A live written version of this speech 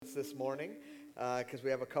announcements this morning because we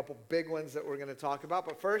have a couple big ones that we're going to talk about.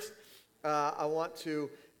 But first, I want to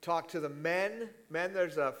talk to the men. Men,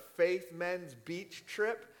 there's a Faith Men's Beach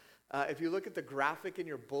trip. If you look at the graphic in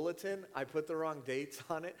your bulletin, I put the wrong dates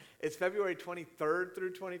on it. It's February 23rd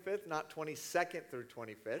through 25th, not 22nd through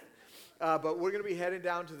 25th. But we're going to be heading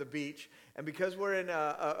down to the beach. And because we're in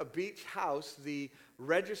a beach house, the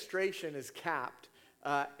registration is capped.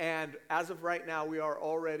 And as of right now, we are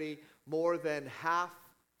already more than half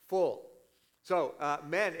full. So,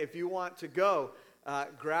 men, if you want to go,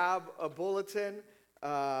 grab a bulletin,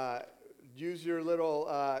 use your little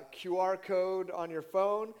QR code on your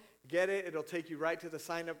phone, get it. It'll take you right to the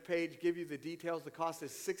sign-up page, give you the details. The cost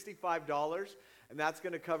is $65, and that's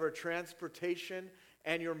going to cover transportation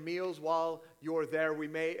and your meals while you're there.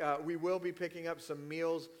 We will be picking up some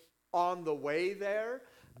meals on the way there.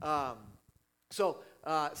 So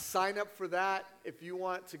sign up for that if you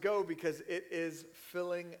want to go because it is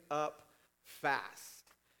filling up fast.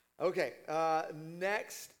 Okay,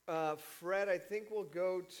 next, Fred, I think we'll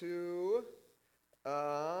go to,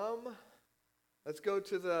 let's go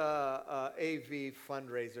to the AV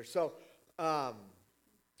fundraiser. So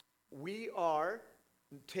we are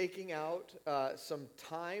taking out some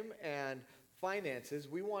time and finances.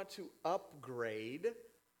 We want to upgrade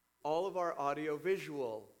all of our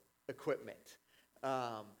audio-visual equipment.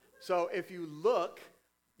 So if you look,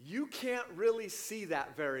 you can't really see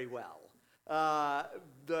that very well.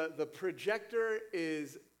 The projector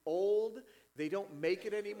is old. They don't make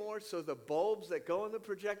it anymore, so the bulbs that go in the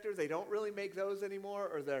projector, they don't really make those anymore,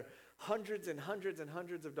 or they're hundreds and hundreds and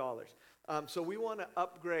hundreds of dollars. So we want to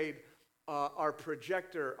upgrade our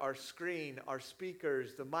projector, our screen, our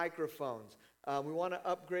speakers, the microphones. We want to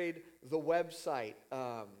upgrade the website.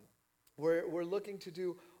 We're looking to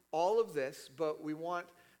do all of this, but we want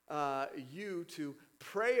you to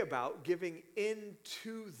pray about giving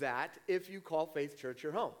into that if you call Faith Church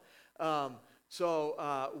your home. So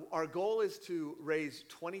our goal is to raise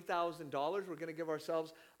 $20,000. We're going to give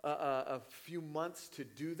ourselves a few months to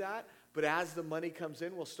do that. But as the money comes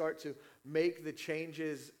in, we'll start to make the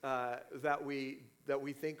changes that we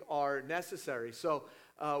think are necessary. So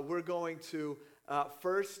we're going to,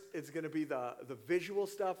 first, it's going to be the visual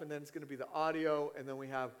stuff, and then it's going to be the audio, and then we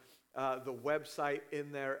have the website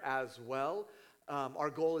in there as well. Our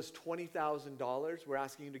goal is $20,000. We're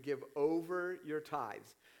asking you to give over your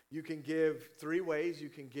tithes. You can give three ways. You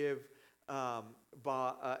can give in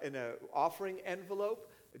an offering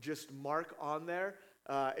envelope. Just mark on there.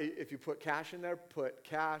 If you put cash in there, put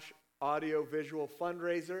cash, audio, visual,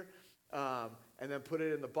 fundraiser, and then put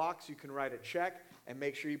it in the box. You can write a check and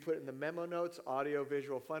make sure you put in the memo notes, audio,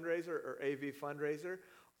 visual, fundraiser, or AV fundraiser.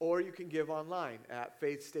 Or you can give online at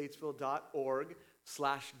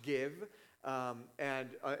faithstatesville.org/give. And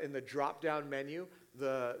in the drop-down menu,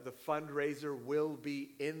 the fundraiser will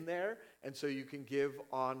be in there, and so you can give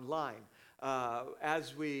online.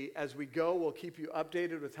 As we go, we'll keep you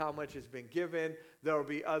updated with how much has been given. There will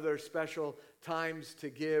be other special times to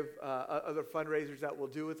give, other fundraisers that we'll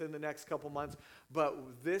do within the next couple months.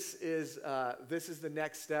 But this is the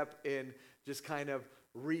next step in just kind of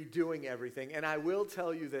redoing everything. And I will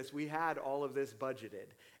tell you this, we had all of this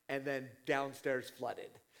budgeted, and then downstairs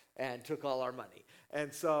flooded and took all our money.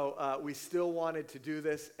 And so we still wanted to do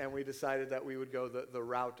this, and we decided that we would go the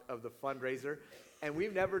route of the fundraiser. And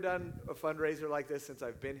we've never done a fundraiser like this since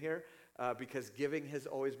I've been here because giving has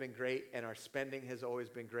always been great, and our spending has always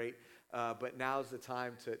been great. But now's the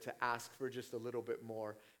time to ask for just a little bit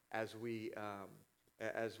more as we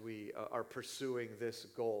are pursuing this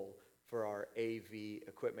goal for our AV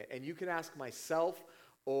equipment. And you can ask myself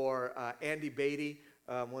or Andy Beatty,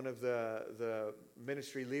 one of the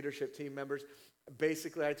ministry leadership team members.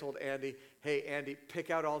 Basically, I told Andy, hey, Andy, pick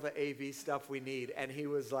out all the AV stuff we need. And he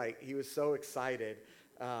was so excited.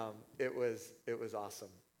 It was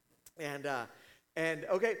awesome. And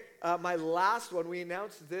okay, my last one, we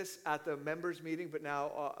announced this at the members meeting, but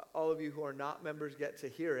now all of you who are not members get to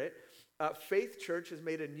hear it. Faith Church has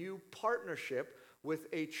made a new partnership with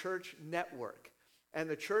a church network. And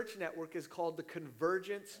the church network is called the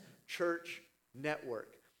Convergence Church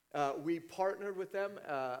Network. We partnered with them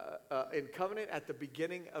in Covenant at the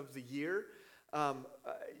beginning of the year.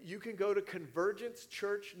 You can go to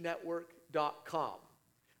convergencechurchnetwork.com,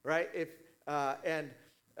 right? I'm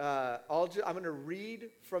going to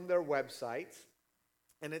read from their website,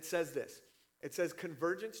 and it says this. It says,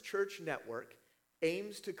 Convergence Church Network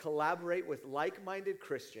aims to collaborate with like-minded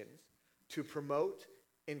Christians to promote,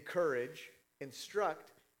 encourage,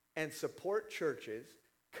 instruct, and support churches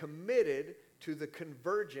committed to the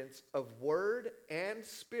convergence of word and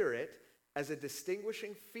spirit as a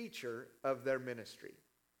distinguishing feature of their ministry.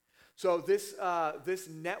 So this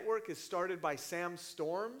network is started by Sam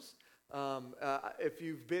Storms. If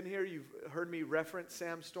you've been here, you've heard me reference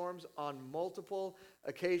Sam Storms on multiple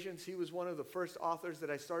occasions. He was one of the first authors that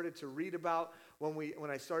I started to read about when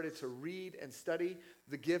I started to read and study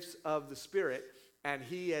the gifts of the Spirit. And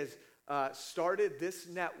he has started this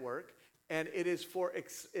network, and it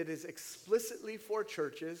is explicitly for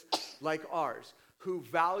churches like ours who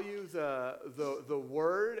value the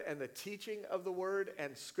Word and the teaching of the Word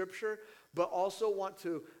and Scripture, but also want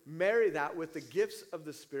to marry that with the gifts of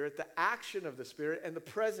the Spirit, the action of the Spirit, and the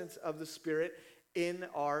presence of the Spirit in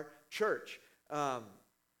our church.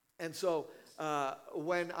 And so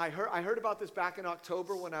when I heard about this back in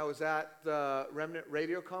October when I was at the Remnant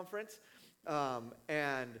Radio Conference,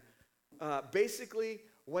 and basically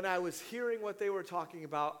when I was hearing what they were talking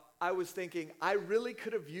about, I was thinking, I really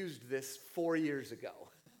could have used this 4 years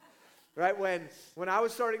ago. Right? When I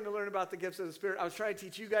was starting to learn about the gifts of the Spirit, I was trying to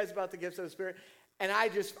teach you guys about the gifts of the Spirit, and I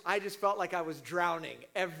just felt like I was drowning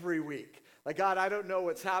every week. Like, God, I don't know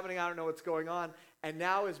what's happening. I don't know what's going on. And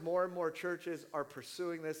now as more and more churches are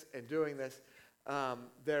pursuing this and doing this,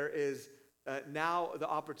 there is now the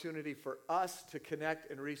opportunity for us to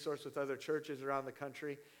connect and resource with other churches around the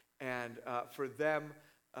country, and for them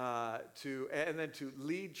to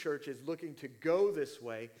lead churches looking to go this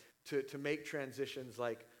way to make transitions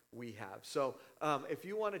like we have. So if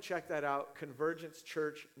you want to check that out,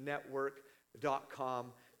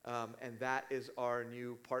 convergencechurchnetwork.com, and that is our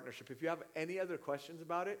new partnership. If you have any other questions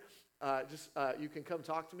about it, you can come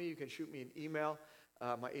talk to me. You can shoot me an email.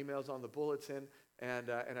 My email's on the bulletin, and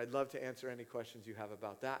I'd love to answer any questions you have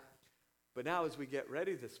about that. But now as we get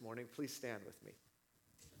ready this morning, please stand with me.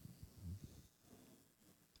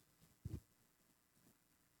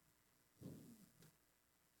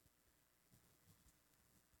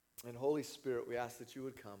 And Holy Spirit, we ask that you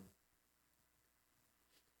would come.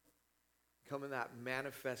 Come in that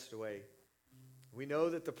manifest way. We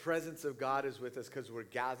know that the presence of God is with us because we're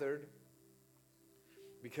gathered,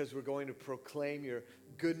 because we're going to proclaim your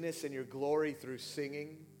goodness and your glory through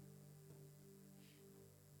singing.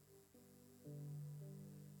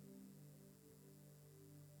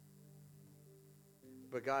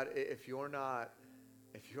 But God, if you're not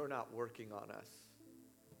working on us,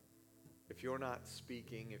 if you're not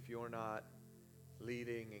speaking, if you're not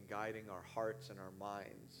leading and guiding our hearts and our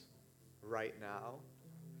minds right now,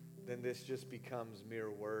 then this just becomes mere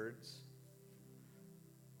words.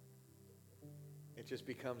 It just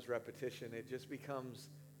becomes repetition. It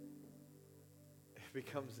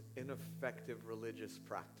becomes ineffective religious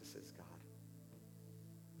practices, God.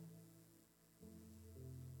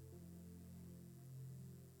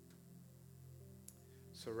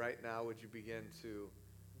 So right now, would you begin to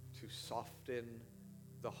soften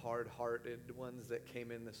the hard-hearted ones that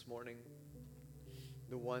came in this morning,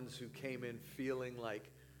 the ones who came in feeling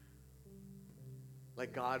like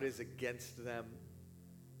God is against them,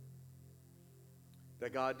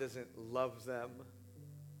 that God doesn't love them.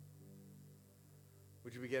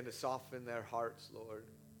 Would you begin to soften their hearts, Lord?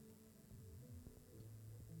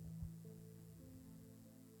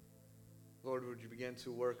 Lord, would you begin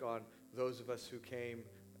to work on those of us who came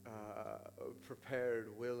prepared,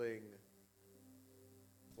 willing,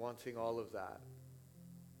 wanting all of that.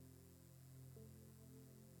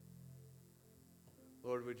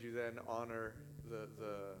 Lord, would you then honor the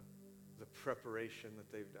preparation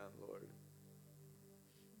that they've done, Lord?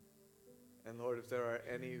 And Lord, if there are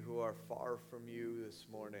any who are far from you this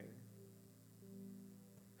morning,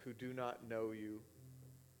 who do not know you,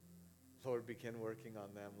 Lord, begin working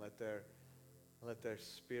on them. Let their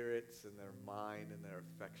spirits and their mind and their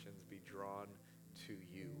affections be drawn to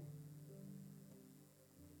you.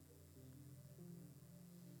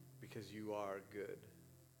 Because you are good.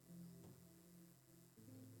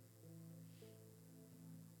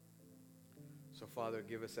 So, Father,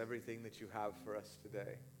 give us everything that you have for us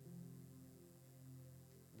today.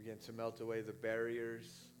 Begin to melt away the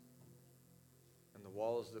barriers and the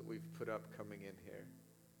walls that we've put up coming in here.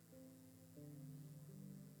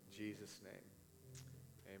 In Jesus' name.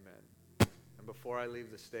 Amen. And before I leave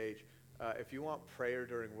the stage, if you want prayer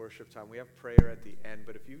during worship time, we have prayer at the end.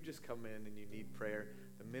 But if you just come in and you need prayer,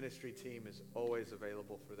 the ministry team is always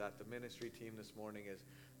available for that. The ministry team this morning is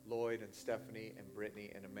Lloyd and Stephanie and Brittany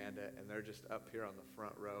and Amanda, and they're just up here on the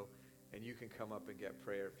front row. And you can come up and get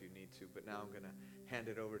prayer if you need to. But now I'm going to hand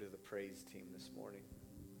it over to the praise team this morning.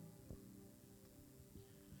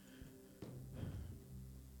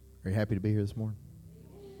 Are you happy to be here this morning?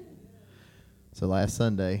 So last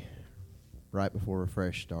Sunday, right before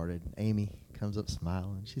Refresh started, Amy comes up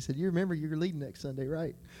smiling. She said, "You remember you're leading next Sunday,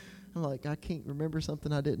 right?" I'm like, "I can't remember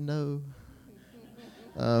something I didn't know."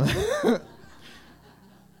 But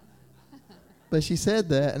she said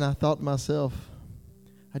that, and I thought to myself,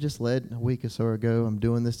 I just led a week or so ago. I'm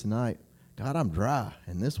doing this tonight. God, I'm dry,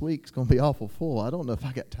 and this week's going to be awful full. I don't know if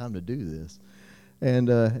I got time to do this. And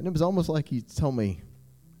it was almost like he told me,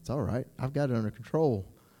 it's all right. I've got it under control.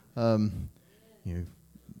 The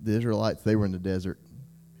Israelites, they were in the desert.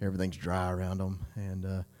 Everything's dry around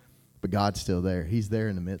them, but God's still there. He's there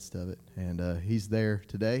in the midst of it, and He's there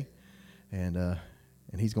today, and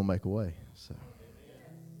He's going to make a way. So.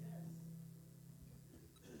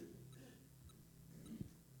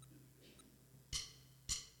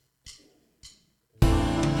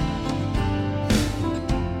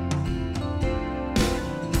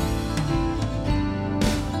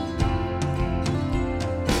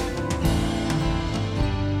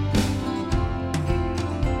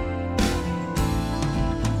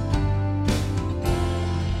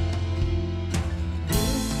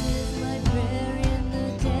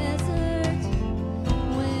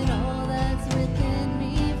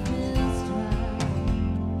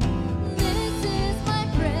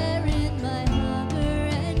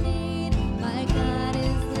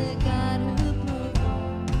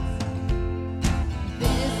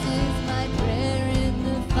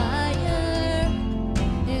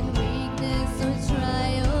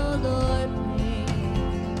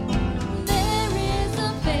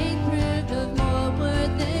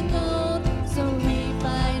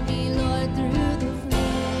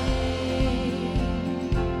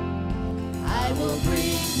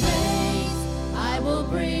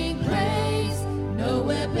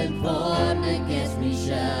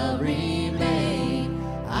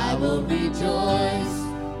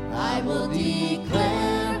 I will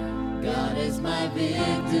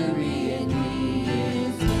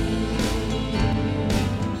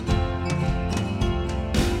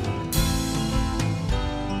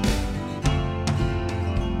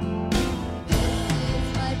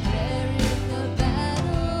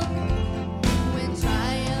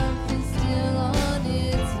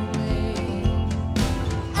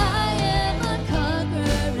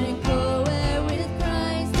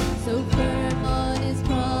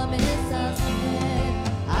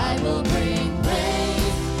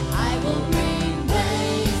bring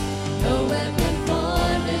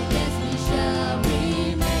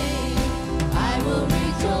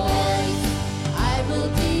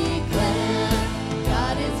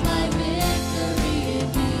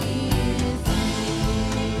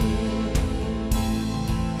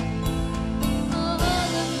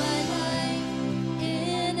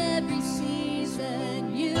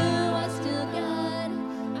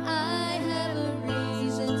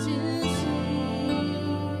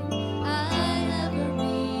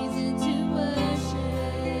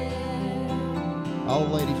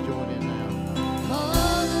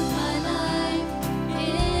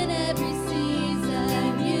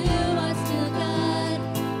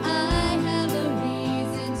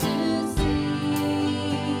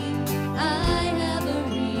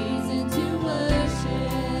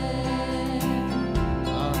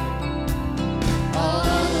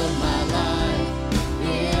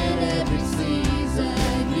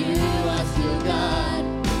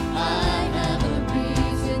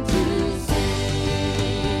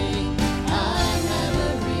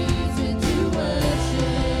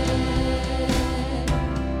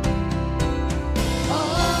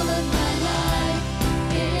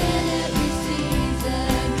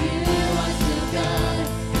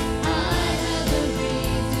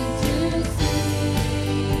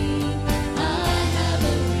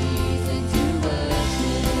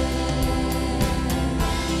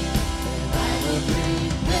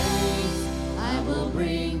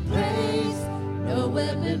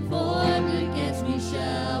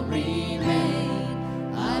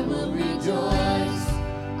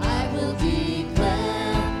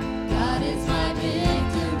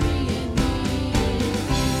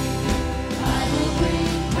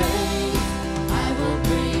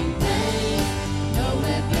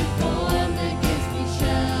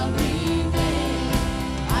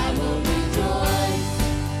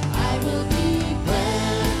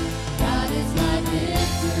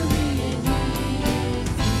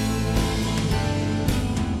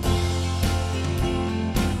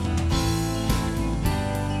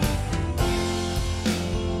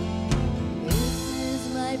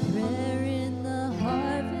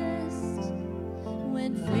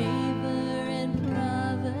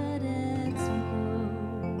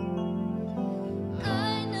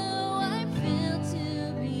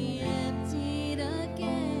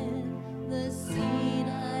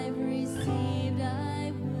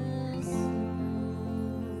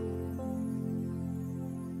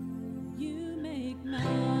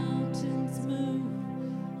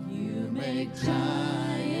make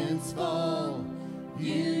giants fall.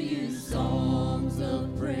 You use songs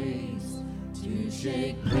of praise to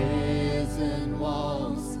shake prison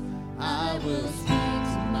walls. I will speak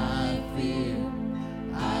to my fear.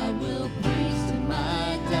 I will preach to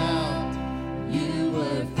my doubt. You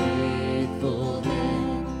were faithful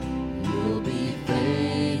then. You'll be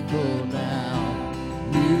faithful now.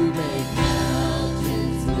 You make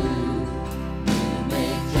mountains move. You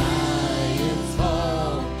make giants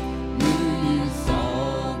fall. You use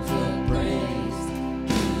songs of praise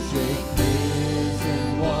to shake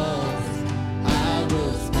prison walls. I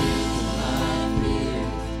will speak to my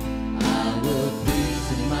fears. I will preach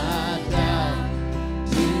to my doubt.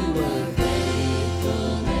 You were faithful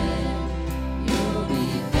then. You'll be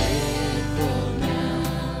faithful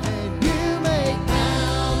now. And you make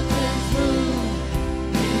mountains move.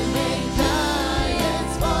 You make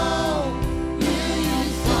giants fall. You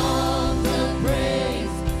use songs of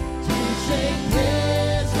praise to shake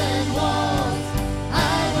prison walls. I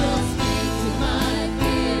will speak to my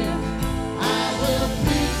fear. I will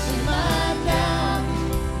preach to my doubt.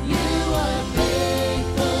 You are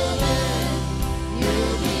faithful then.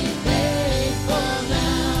 You'll be faithful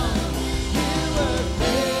now. You were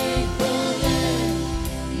faithful then.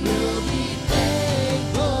 You'll be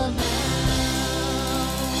faithful now.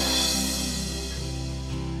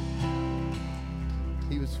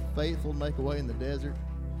 He was faithful to make a way in the desert,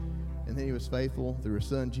 and then he was faithful through his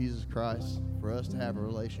son Jesus Christ for us to have a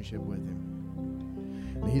relationship with him.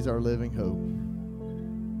 And he's our living hope.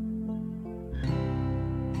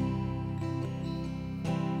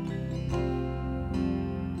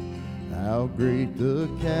 How great the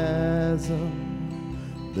chasm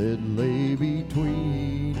that lay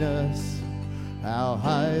between us. How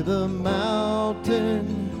high the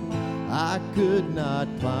mountain I could not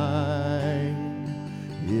climb.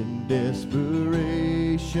 In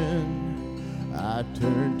desperation, I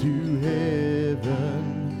turned to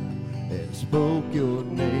heaven and spoke your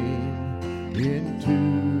name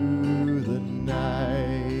into the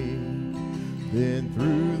night. Then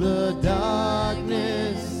through the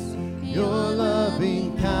darkness, your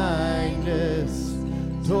loving kindness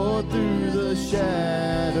tore through the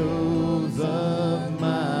shadows of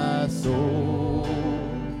my soul.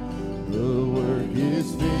 The work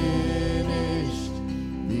is finished,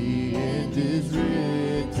 the end is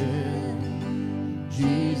written.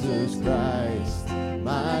 Jesus Christ,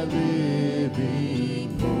 my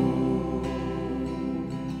living hope.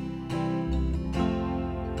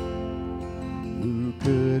 Who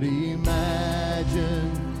could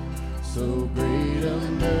imagine so great a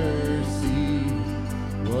mercy?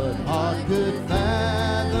 What heart could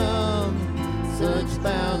fathom such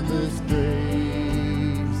boundless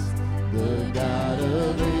grace? The God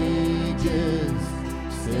of ages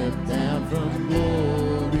stepped down from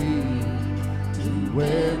glory to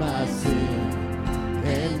wear my sin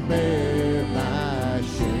and bear my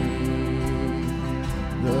shame.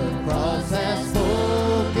 The cross has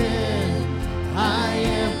spoken, I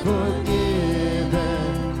am forgiven.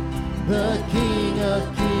 The King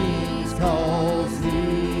of Kings calls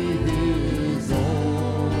me his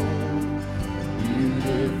own.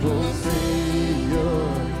 Beautiful Savior,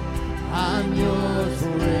 I'm yours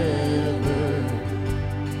forever.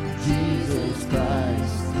 Jesus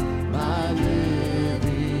Christ, my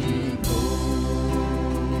living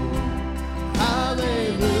hope.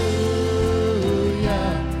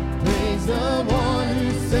 Hallelujah, praise the one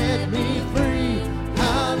who set me free.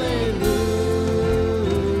 Hallelujah,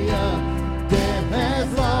 death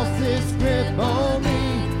has lost its grip on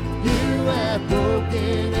me. You have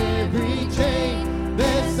broken every chain.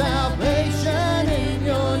 There's salvation in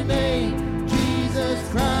your name, Jesus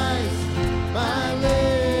Christ, my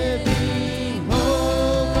living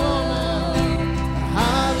hope.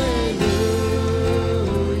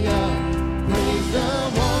 Hallelujah, praise the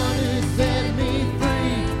one who set me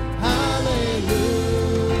free. Hallelujah,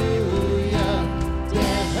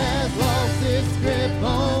 death has lost its grip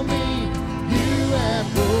on me. You have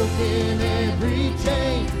broken every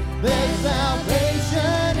chain. There's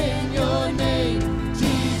salvation in your name,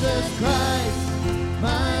 Jesus Christ,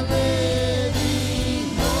 my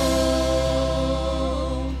living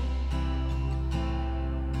hope.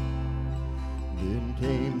 Then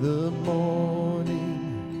came the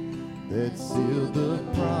morning that sealed the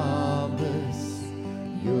promise.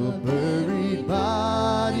 Your buried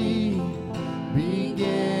body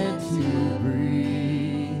began to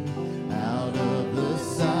breathe. Out of the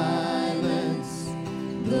silence,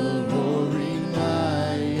 the roar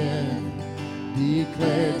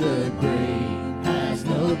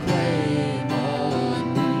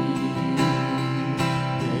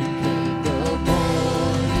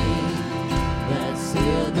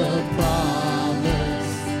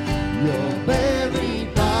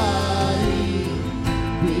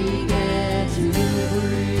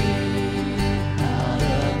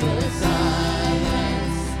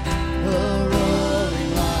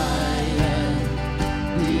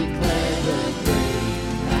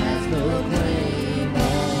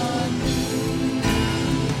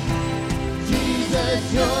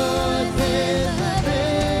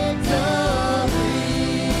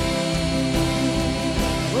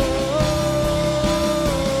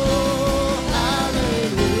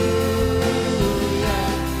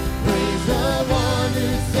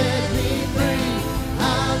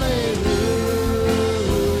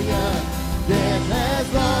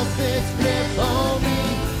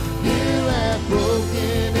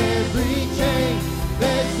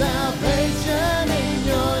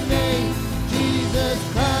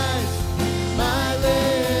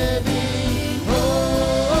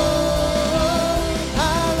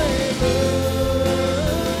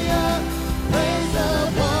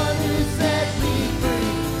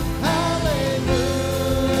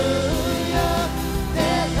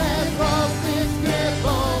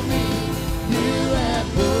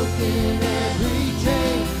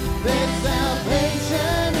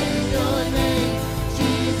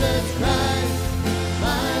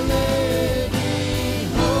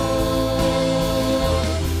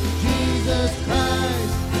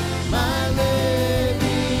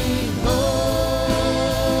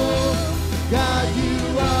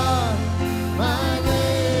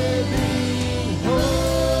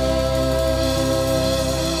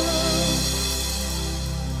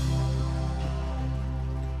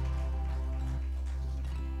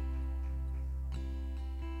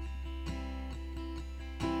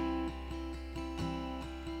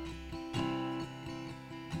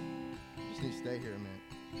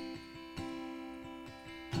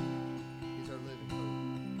He's our living hope.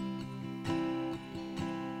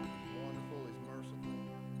 Wonderful, he's merciful.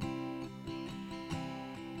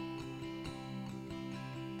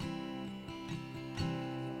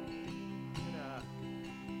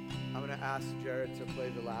 I'm gonna ask Jared to play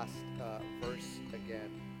the last verse again.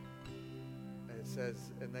 And it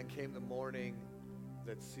says, and then came the morning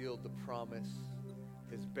that sealed the promise.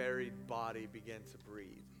 His buried body began to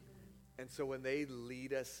breathe. And so when they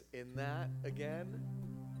lead us in that again,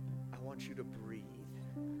 I want you to breathe.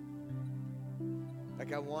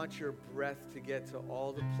 Like I want your breath to get to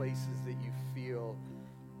all the places that you feel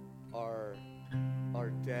are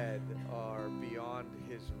dead, are beyond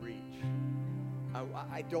his reach.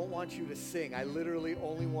 I don't want you to sing. I literally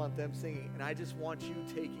only want them singing. And I just want you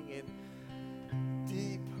taking in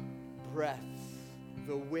deep breaths,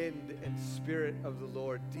 the wind and spirit of the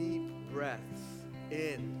Lord, deep breaths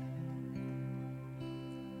in.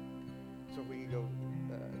 So if we can go,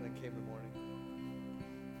 then came the morning.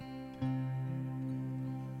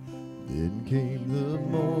 Then came the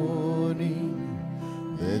morning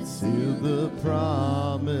that sealed the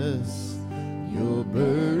promise. Your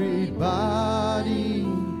buried body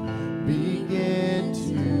began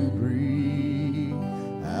to breathe.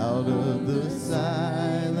 Out of the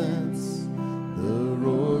silence, the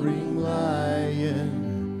roaring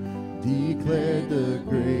lion declared the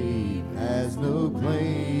grave has no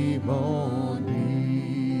claim on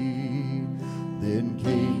me. Then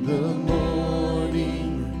came the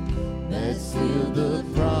morning that sealed the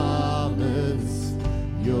promise.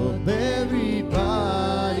 Your buried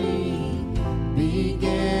body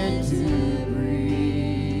began to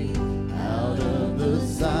breathe. Out of the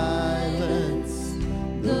silence,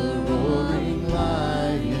 the roaring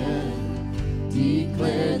lion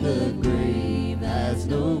declared the grave has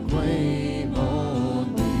no claim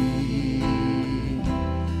on me.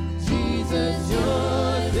 Jesus,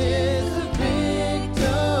 yours is the victory.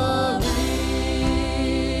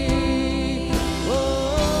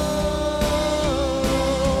 Oh,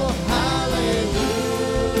 hallelujah.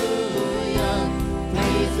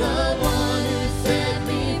 Praise the one who set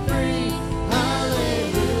me free. Hallelujah.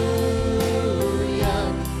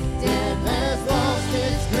 Death has lost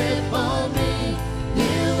its grip on me.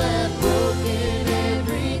 You have broken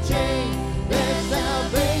every chain. There's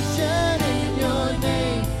salvation in your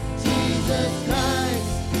name. Jesus Christ,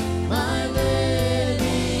 my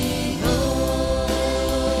living hope.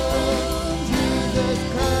 Jesus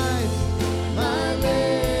Christ, my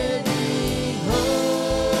living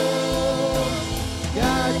hope.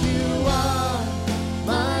 God, you are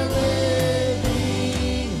my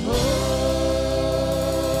living hope.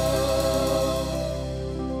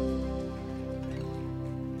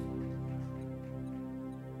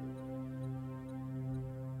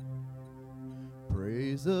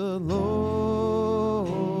 Praise the Lord.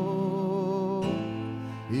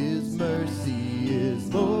 His mercy is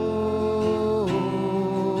more.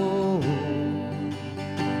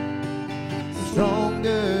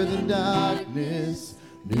 Stronger than darkness,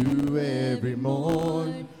 new every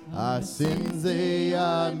morn. Our sins, they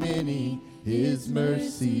are many. His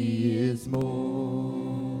mercy is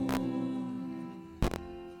more.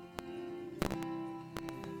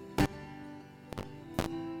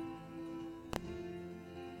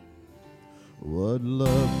 What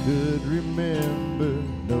love could remember,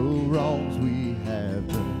 no wrongs we have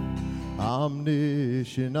done.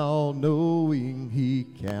 Omniscient, all-knowing, he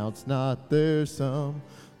counts not their sum.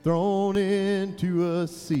 Thrown into a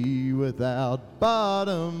sea without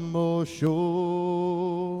bottom or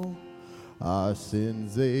shore. Our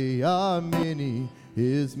sins, they are many,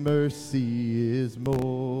 his mercy is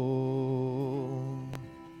more.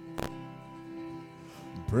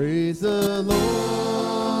 Praise the Lord.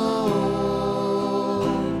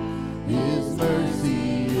 His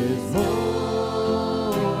mercy is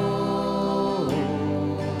more.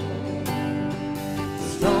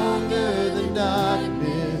 Stronger than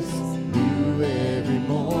darkness, new every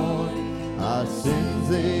morn. Our sins,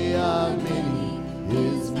 they are many.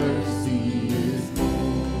 His mercy is more.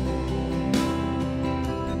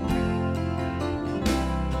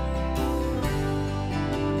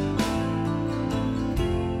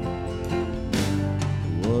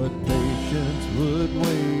 What patience would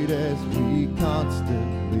wait as we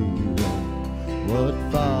constantly run? What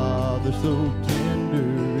Father so tender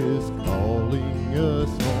is calling us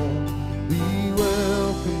home? He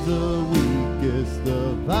welcomes the weakest, the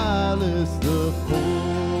vilest, the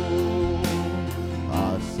poor.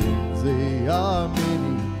 Our sins, they are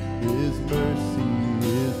many, his mercy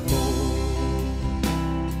is more.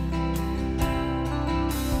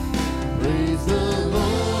 Praise the Lord.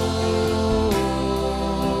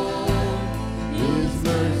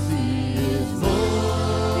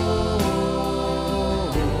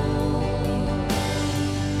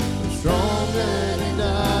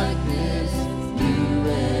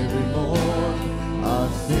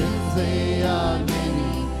 sins they are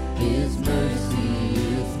many, His mercy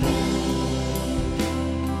is more.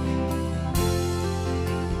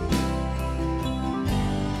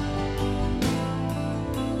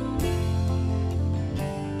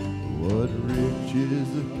 What riches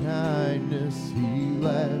of kindness He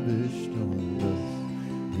lavished on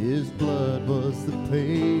us. His blood was the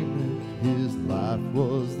payment, His life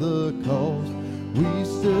was the cost. We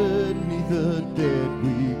stood neath a debt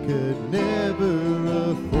we could never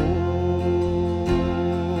afford.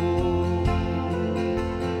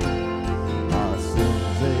 Our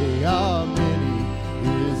sins, they are many,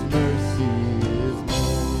 His mercy is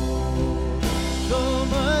more. So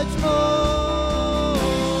much more.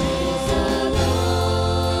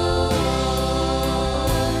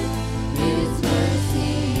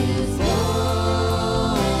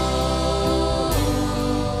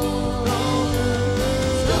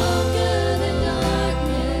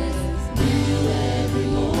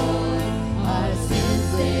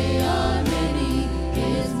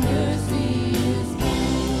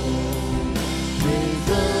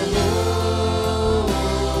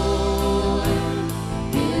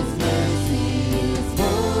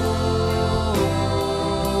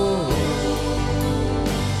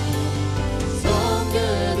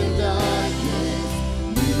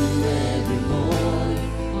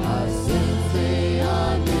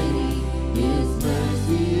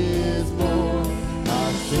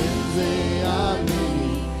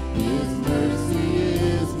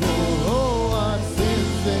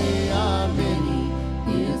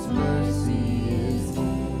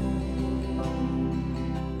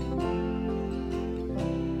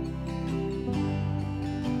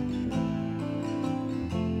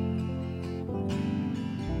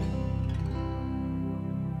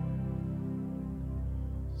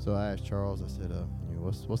 So I asked Charles, I said,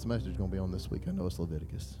 what's the message going to be on this week? I know it's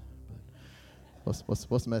Leviticus, but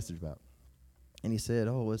what's the message about? And he said,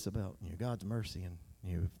 it's about God's mercy and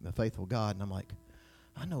a faithful God. And I'm like,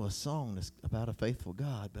 I know a song that's about a faithful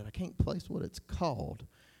God, but I can't place what it's called.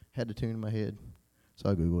 Had to tune in my head, so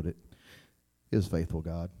I Googled it. It was Faithful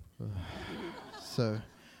God.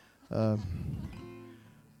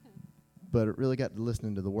 But it really got to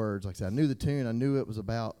listening to the words. Like I said, I knew the tune. I knew it was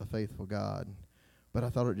about a faithful God. But I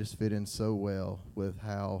thought it just fit in so well with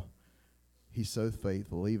how He's so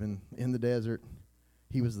faithful. Even in the desert,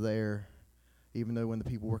 He was there. Even though when the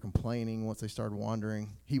people were complaining, once they started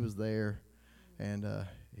wandering, He was there. And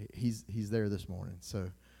He's there this morning. So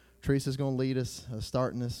Teresa's going to lead us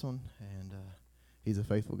starting this one. And He's a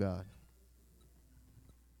faithful God.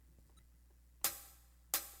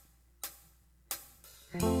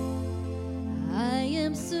 I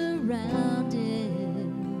am surrounded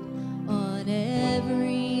on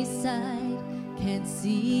every side, can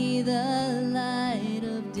see the light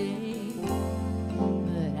of day,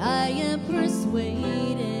 but I am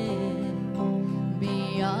persuaded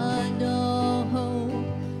beyond all hope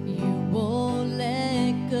You won't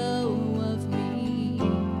let go of me.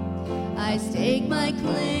 I stake my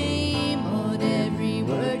claim on every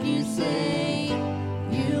word You say,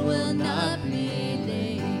 You will not be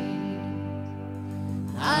late.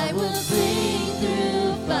 I will sing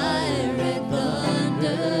through fire and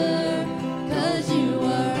thunder, 'cause You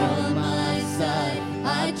are on my side.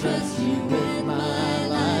 I trust You with my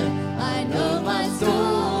life. I know my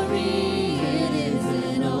story, it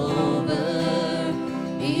isn't over.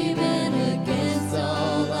 Even against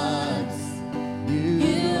all odds,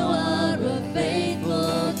 You are a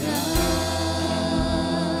faithful God.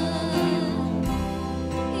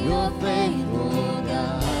 You're faithful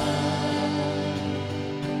God.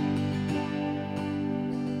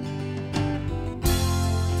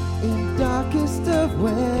 In darkest of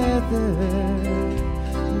weather,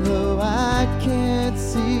 though I can't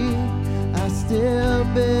see, I still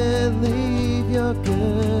believe You're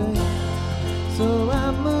good. So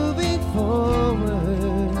I'm moving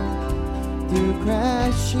forward through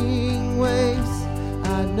crashing waves.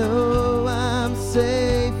 I know I'm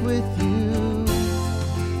safe with You.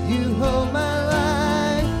 You hold my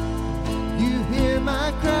life, You hear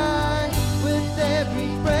my cry with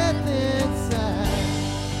every breath inside.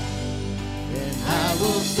 And I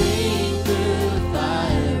will sing through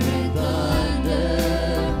fire and thunder,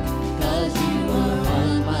 'cause You are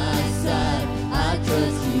on my side. I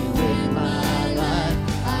trust You with my life.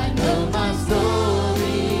 I know my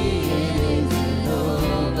story, it isn't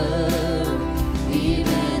over.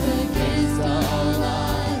 Even against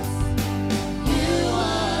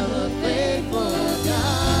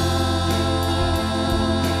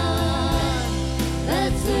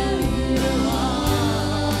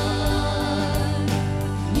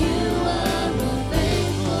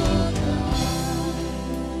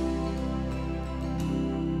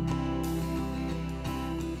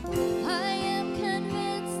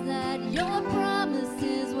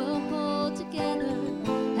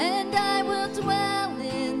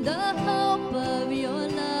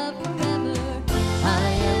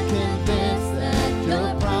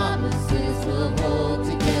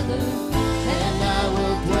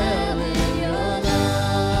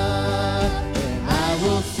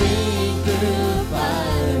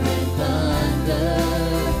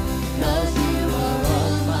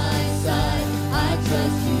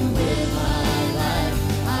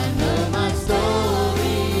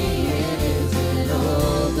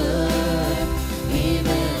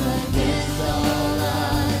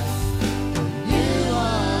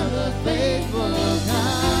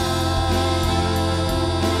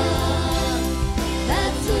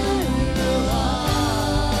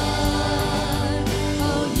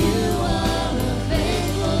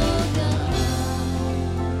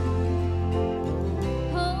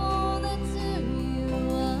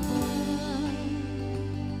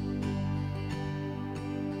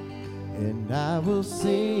I will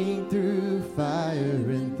sing through fire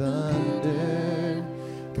and thunder,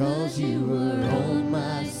 'cause you were on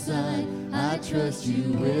my side. I trust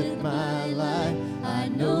you with my life. I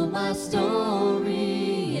know my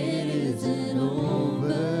story, it isn't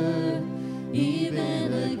over.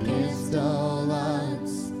 Even against all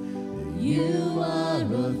odds, you are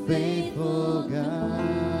a faithful God.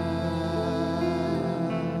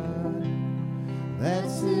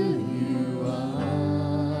 That's who you are.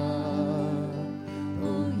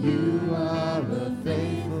 Oh, you are a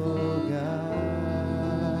faithful God.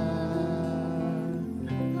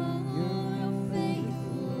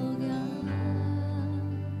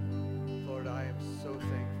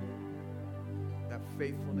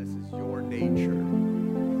 Faithfulness is your nature.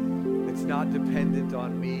 It's not dependent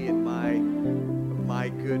on me and my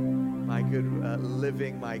good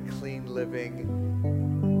living, my clean living.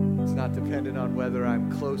 It's not dependent on whether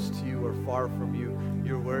I'm close to you or far from you.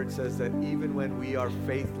 Your word says that even when we are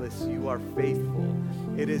faithless, you are faithful.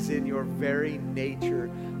 It is in your very nature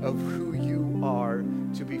of who you are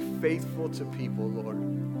to be faithful to people, Lord,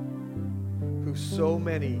 who so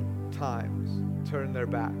many times turn their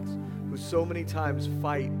backs, who so many times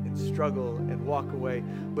fight and struggle and walk away,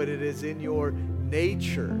 but it is in your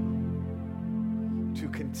nature to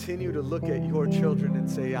continue to look at your children and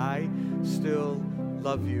say, I still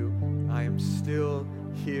love you. I am still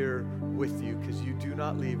here with you, because you do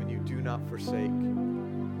not leave and you do not forsake.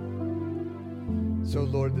 So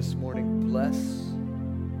Lord, this morning, bless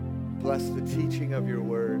the teaching of your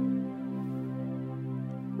word,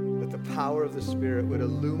 that the power of the Spirit would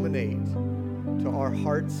illuminate to our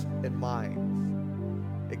hearts and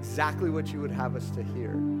minds exactly what you would have us to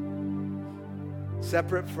hear.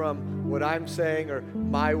 Separate from what I'm saying or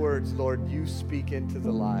my words, Lord, you speak into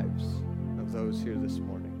the lives of those here this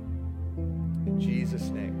morning. In Jesus'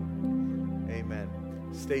 name, amen.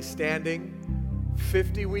 Stay standing.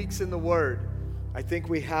 50 weeks in the Word. I think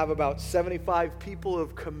we have about 75 people who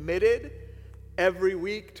have committed every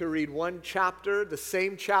week to read one chapter, the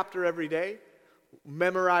same chapter every day.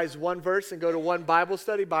 Memorize one verse and go to one Bible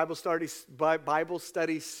study. Bible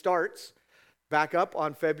study starts back up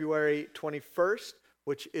on February 21st,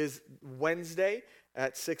 which is Wednesday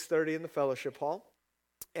at 6:30 in the fellowship hall.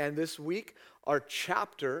 And this week, our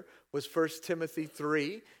chapter was 1 Timothy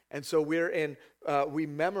 3. And so we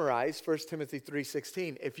memorized 1 Timothy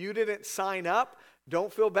 3:16. If you didn't sign up,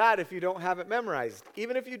 don't feel bad if you don't have it memorized.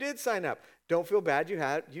 Even if you did sign up, don't feel bad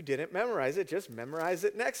you didn't memorize it. Just memorize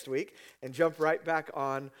it next week and jump right back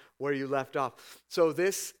on where you left off. So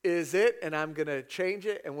this is it, and I'm going to change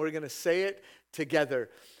it, and we're going to say it together.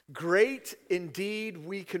 Great indeed,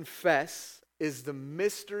 we confess, is the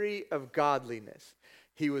mystery of godliness.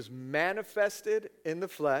 He was manifested in the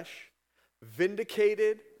flesh,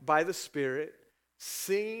 vindicated by the Spirit,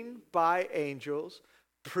 seen by angels,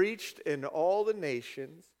 preached in all the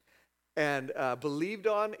nations, and believed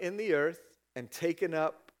on in the earth, and taken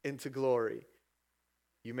up into glory.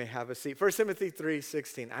 You may have a seat. 1 Timothy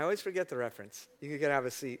 3:16. I always forget the reference. You can have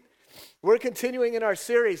a seat. We're continuing in our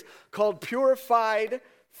series called Purified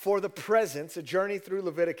for the Presence, a journey through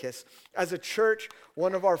Leviticus. As a church,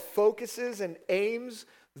 one of our focuses and aims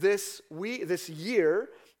this year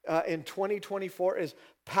in 2024 is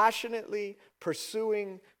passionately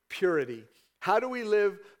pursuing purity. How do we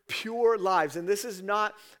live pure lives? And this is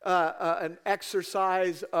not an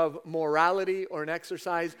exercise of morality or an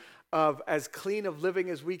exercise of as clean of living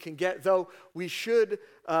as we can get, though we should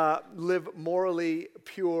live morally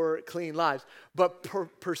pure, clean lives. But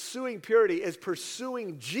pursuing purity is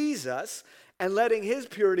pursuing Jesus and letting his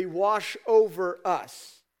purity wash over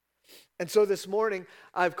us. And so this morning,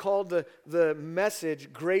 I've called the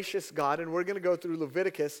message Gracious God, and we're going to go through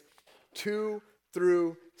Leviticus 2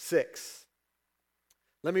 through 6.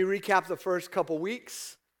 Let me recap the first couple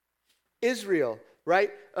weeks. Israel,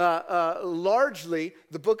 right? Largely,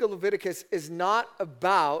 the book of Leviticus is not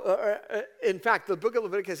about, in fact, the book of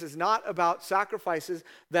Leviticus is not about sacrifices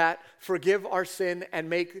that forgive our sin and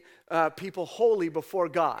make people holy before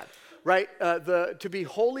God. Right? To be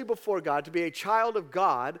holy before God, to be a child of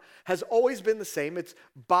God, has always been the same. It's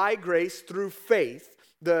by grace through faith.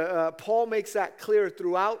 Paul makes that clear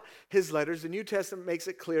throughout his letters. The New Testament makes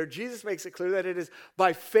it clear. Jesus makes it clear that it is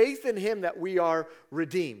by faith in him that we are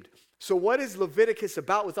redeemed. So what is Leviticus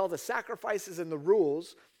about with all the sacrifices and the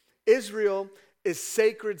rules? Israel is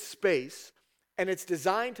sacred space, and it's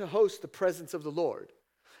designed to host the presence of the Lord.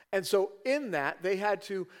 And so in that, they had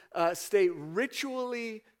to stay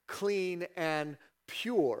ritually clean and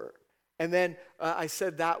pure. And then I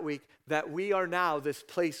said that week that we are now this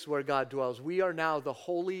place where God dwells. We are now the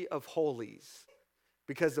Holy of Holies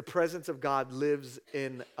because the presence of God lives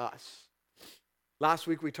in us. Last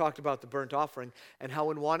week we talked about the burnt offering and how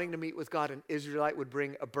when wanting to meet with God, an Israelite would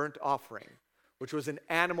bring a burnt offering, which was an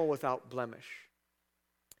animal without blemish.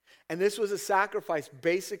 And this was a sacrifice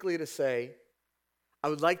basically to say, I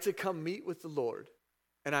would like to come meet with the Lord,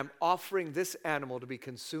 and I'm offering this animal to be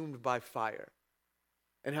consumed by fire.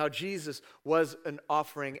 And how Jesus was an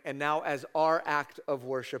offering, and now as our act of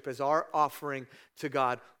worship, as our offering to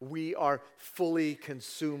God, we are fully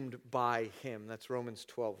consumed by him. That's Romans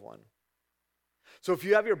 12:1. So if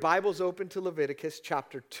you have your Bibles open to Leviticus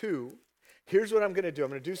chapter 2, here's what I'm going to do. I'm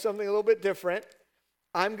going to do something a little bit different.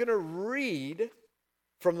 I'm going to read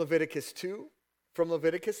from Leviticus 2, from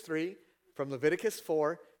Leviticus 3, from Leviticus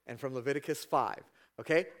 4, and from Leviticus 5.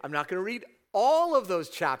 Okay? I'm not going to read all of those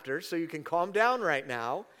chapters, so you can calm down right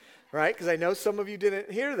now, right? Because I know some of you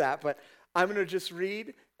didn't hear that, but I'm going to just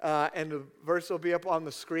read, and the verse will be up on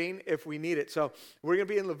the screen if we need it. So we're going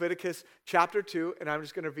to be in Leviticus chapter 2, and I'm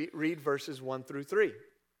just going to read verses 1 through 3.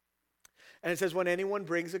 And it says, when anyone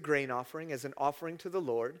brings a grain offering as an offering to the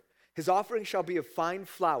Lord, his offering shall be of fine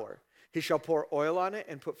flour. He shall pour oil on it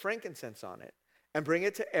and put frankincense on it, and bring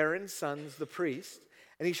it to Aaron's sons, the priests.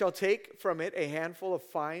 And he shall take from it a handful of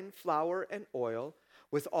fine flour and oil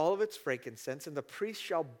with all of its frankincense, and the priest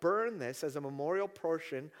shall burn this as a memorial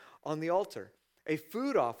portion on the altar, a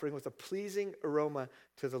food offering with a pleasing aroma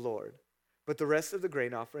to the Lord. But the rest of the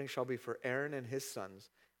grain offering shall be for Aaron and his sons.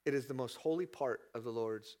 It is the most holy part of the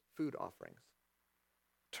Lord's food offerings.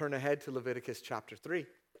 Turn ahead to Leviticus chapter 3.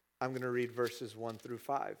 I'm going to read verses 1 through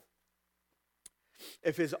 5.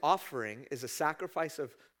 If his offering is a sacrifice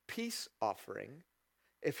of peace offering,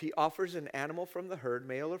 if he offers an animal from the herd,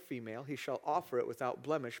 male or female, he shall offer it without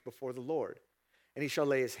blemish before the Lord. And he shall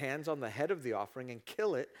lay his hands on the head of the offering and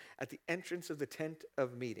kill it at the entrance of the tent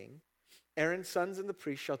of meeting. Aaron's sons and the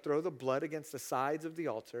priest shall throw the blood against the sides of the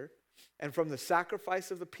altar and from the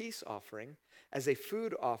sacrifice of the peace offering as a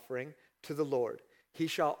food offering to the Lord. He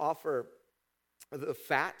shall offer the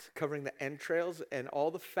fat covering the entrails and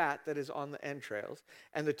all the fat that is on the entrails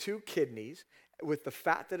and the 2 kidneys with the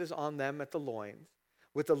fat that is on them at the loins.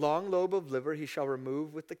 With the long lobe of liver he shall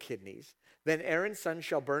remove with the kidneys. Then Aaron's son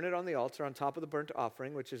shall burn it on the altar on top of the burnt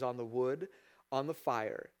offering, which is on the wood on the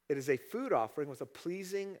fire. It is a food offering with a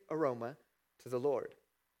pleasing aroma to the Lord.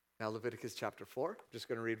 Now Leviticus chapter 4, I'm just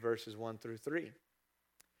going to read verses 1 through 3.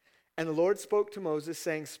 And the Lord spoke to Moses,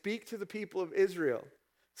 saying, speak to the people of Israel,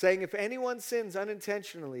 saying, if anyone sins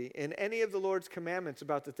unintentionally in any of the Lord's commandments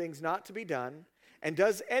about the things not to be done, and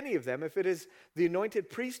does any of them, if it is the anointed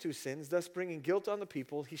priest who sins, thus bringing guilt on the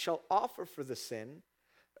people, he shall offer for the sin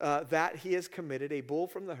that he has committed a bull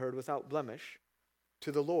from the herd without blemish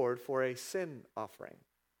to the Lord for a sin offering.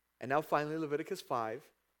 And now finally Leviticus 5,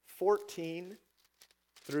 14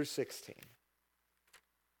 through 16.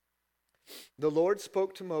 The Lord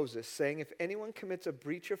spoke to Moses, saying, if anyone commits a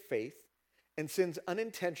breach of faith and sins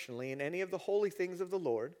unintentionally in any of the holy things of the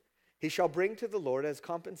Lord, he shall bring to the Lord as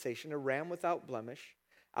compensation a ram without blemish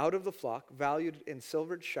out of the flock, valued in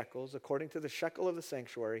silvered shekels, according to the shekel of the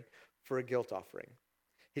sanctuary, for a guilt offering.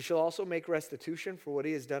 He shall also make restitution for what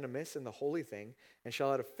he has done amiss in the holy thing, and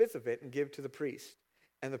shall add a fifth of it and give to the priest.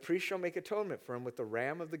 And the priest shall make atonement for him with the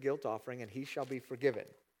ram of the guilt offering, and he shall be forgiven.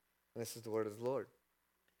 And this is the word of the Lord.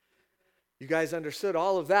 You guys understood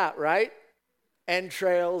all of that, right?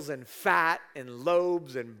 Entrails and fat and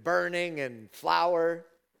lobes and burning and flour.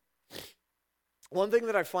 One thing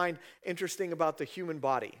that I find interesting about the human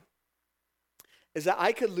body is that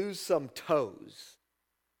I could lose some toes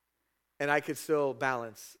and I could still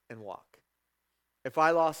balance and walk. If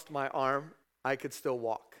I lost my arm, I could still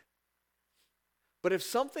walk. But if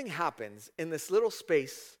something happens in this little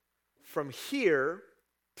space from here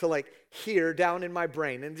to like here down in my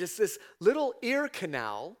brain and just this little ear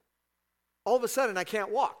canal, all of a sudden I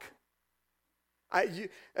can't walk.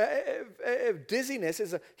 Dizziness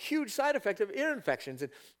is a huge side effect of ear infections,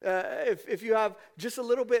 and if you have just a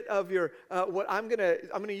little bit of your what I'm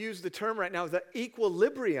gonna use the term right now, the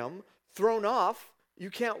equilibrium thrown off, you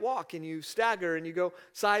can't walk and you stagger and you go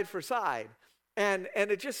side for side, and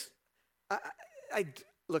it just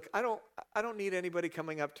look, I don't need anybody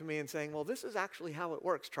coming up to me and saying, well, this is actually how it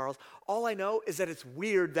works, Charles. All I know is that it's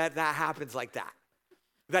weird that happens like that.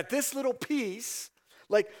 That this little piece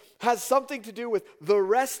has something to do with the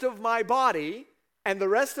rest of my body, and the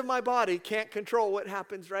rest of my body can't control what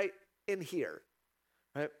happens right in here,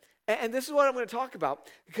 right? And this is what I'm going to talk about,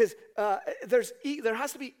 because there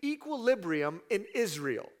has to be equilibrium in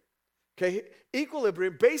Israel, okay?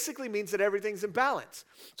 Equilibrium basically means that everything's in balance.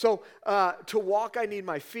 So to walk, I need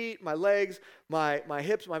my feet, my legs, my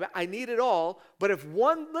hips, my back. I need it all, but if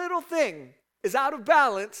one little thing is out of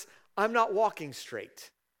balance, I'm not walking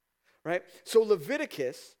straight. right? So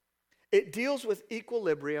Leviticus, it deals with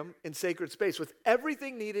equilibrium in sacred space, with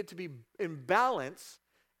everything needed to be in balance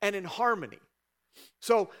and in harmony.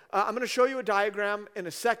 So I'm going to show you a diagram in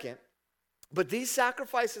a second, but these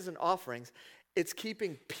sacrifices and offerings, it's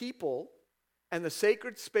keeping people and the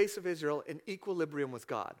sacred space of Israel in equilibrium with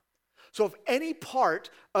God. So if any part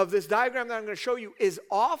of this diagram that I'm going to show you is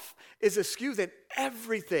off, is askew, then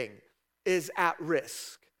everything is at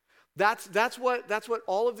risk. That's what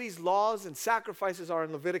all of these laws and sacrifices are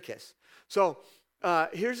in Leviticus. So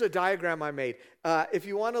here's a diagram I made. If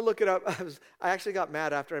you want to look it up, I actually got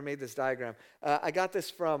mad after I made this diagram. I got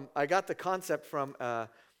the concept from an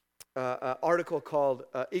article called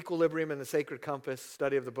Equilibrium in the Sacred Compass,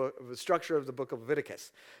 Study of the Structure of the Book of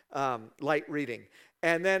Leviticus. Light reading.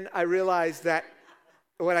 And then I realized that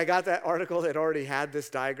when I got that article, it already had this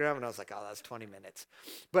diagram, and I was like, oh, that's 20 minutes.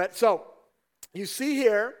 But so, you see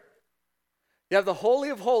here, you have the Holy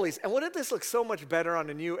of Holies. And wouldn't this look so much better on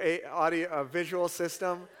a new audio visual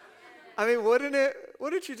system? I mean,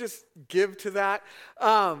 wouldn't you just give to that?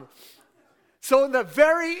 So in the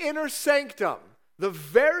very inner sanctum, the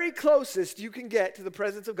very closest you can get to the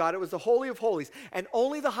presence of God, it was the Holy of Holies. And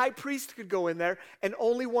only the high priest could go in there, and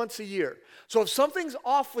only once a year. So if something's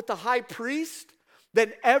off with the high priest,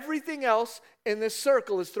 then everything else in this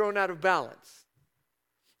circle is thrown out of balance.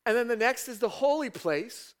 And then the next is the holy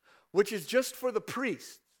place, which is just for the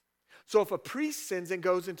priests. So if a priest sins and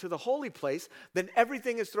goes into the holy place, then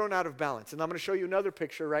everything is thrown out of balance. And I'm going to show you another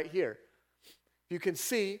picture right here. You can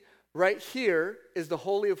see right here is the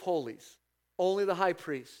Holy of Holies. Only the high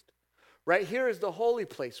priest. Right here is the holy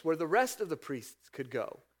place where the rest of the priests could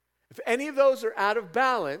go. If any of those are out of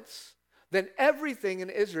balance, then everything in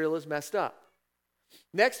Israel is messed up.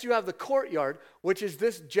 Next, you have the courtyard, which is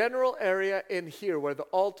this general area in here where the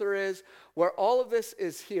altar is, where all of this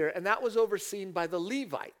is here, and that was overseen by the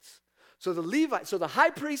Levites. So the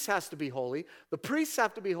high priest has to be holy, the priests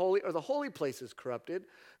have to be holy, or the holy place is corrupted.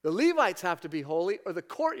 The Levites have to be holy, or the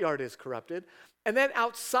courtyard is corrupted. And then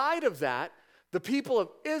outside of that, the people of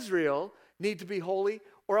Israel need to be holy,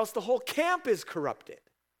 or else the whole camp is corrupted.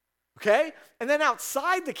 Okay? And then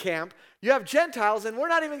outside the camp, you have Gentiles, and we're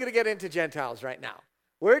not even going to get into Gentiles right now.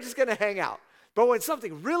 We're just going to hang out. But when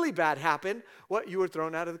something really bad happened, you were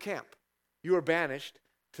thrown out of the camp. You were banished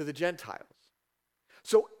to the Gentiles.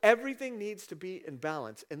 So everything needs to be in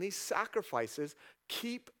balance, and these sacrifices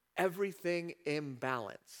keep everything in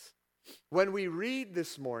balance. When we read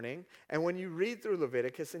this morning, and when you read through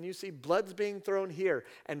Leviticus, and you see blood's being thrown here,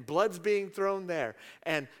 and blood's being thrown there,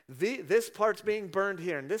 and this part's being burned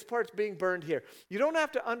here, and this part's being burned here, you don't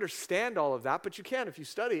have to understand all of that, but you can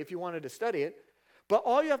if you wanted to study it. But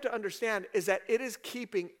all you have to understand is that it is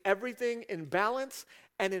keeping everything in balance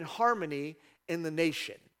and in harmony in the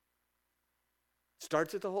nation.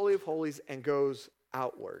 Starts at the Holy of Holies and goes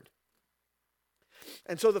outward.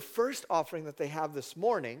 And so the first offering that they have this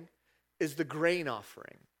morning is the grain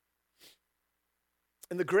offering.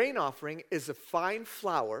 And the grain offering is a fine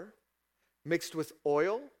flour mixed with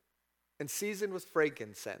oil and seasoned with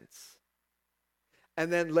frankincense.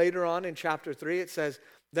 And then later on in chapter 3, it says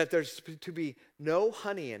that there's to be no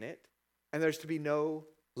honey in it and there's to be no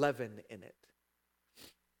leaven in it.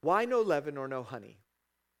 Why no leaven or no honey?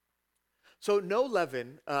 So no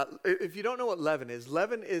leaven, if you don't know what leaven is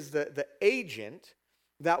the agent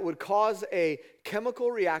that would cause a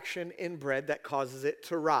chemical reaction in bread that causes it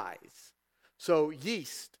to rise. So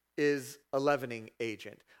yeast is a leavening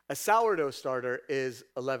agent. A sourdough starter is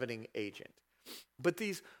a leavening agent. But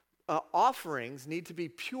these offerings need to be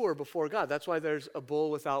pure before God. That's why there's a bull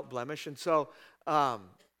without blemish. And so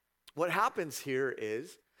what happens here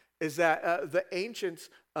is that the ancients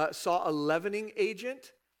saw a leavening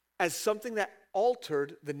agent as something that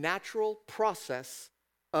altered the natural process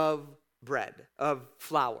of bread, of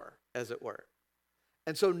flour, as it were.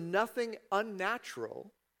 And so nothing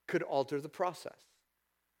unnatural could alter the process.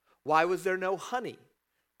 Why was there no honey?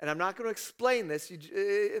 And I'm not going to explain this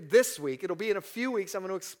this week. It'll be in a few weeks I'm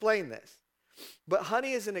going to explain this. But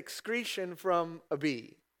honey is an excretion from a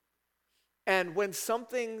bee. And when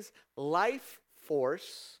something's life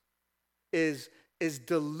force is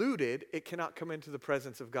diluted, it cannot come into the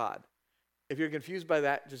presence of God. If you're confused by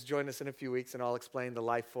that, just join us in a few weeks and I'll explain the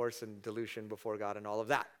life force and dilution before God and all of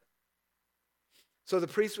that. So the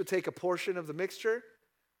priest would take a portion of the mixture,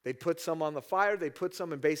 they'd put some on the fire, they'd put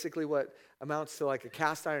some in basically what amounts to like a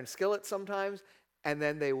cast iron skillet sometimes, and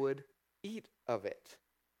then they would eat of it.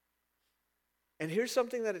 And here's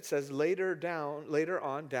something that it says later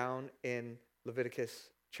on down in Leviticus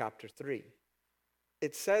chapter 3.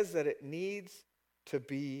 It says that it needs to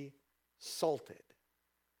be salted.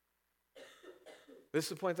 This is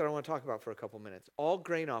the point that I want to talk about for a couple minutes. All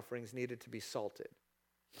grain offerings needed to be salted.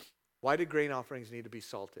 Why did grain offerings need to be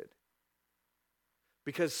salted?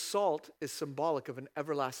 Because salt is symbolic of an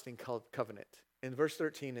everlasting covenant. In verse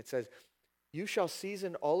 13 it says, "You shall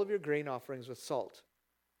season all of your grain offerings with salt.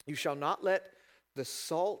 You shall not let the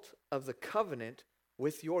salt of the covenant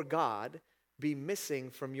with your God be missing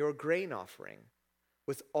from your grain offering.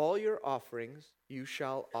 With all your offerings you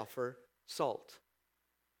shall offer salt."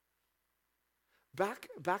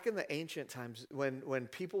 Back in the ancient times, when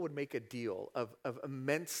people would make a deal of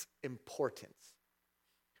immense importance,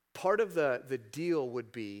 part of the deal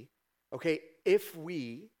would be, okay, if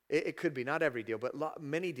it could be, not every deal, but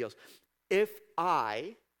many deals, if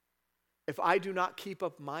I do not keep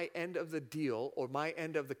up my end of the deal or my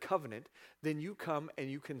end of the covenant, then you come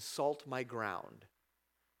and you can salt my ground,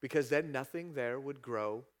 because then nothing there would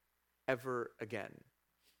grow ever again.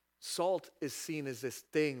 Salt is seen as this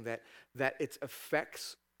thing that its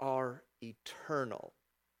effects are eternal.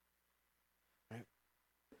 Right?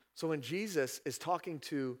 So when Jesus is talking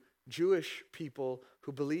to Jewish people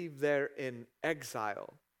who believe they're in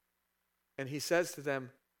exile, and he says to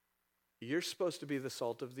them, you're supposed to be the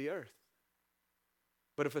salt of the earth.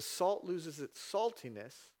 But if a salt loses its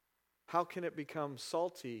saltiness, how can it become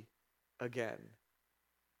salty again?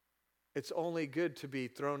 It's only good to be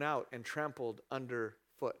thrown out and trampled underfoot.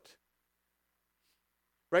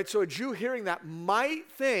 Right? So a Jew hearing that might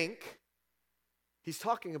think he's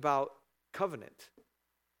talking about covenant.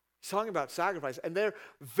 He's talking about sacrifice. And they're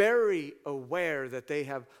very aware that they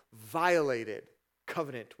have violated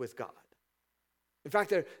covenant with God. In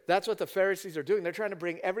fact, that's what the Pharisees are doing. They're trying to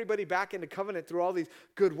bring everybody back into covenant through all these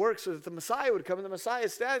good works so that the Messiah would come. And the Messiah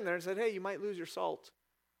is standing there and said, hey, you might lose your salt.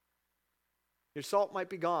 Your salt might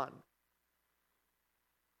be gone.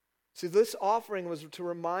 See, this offering was to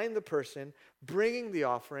remind the person bringing the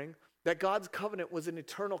offering that God's covenant was an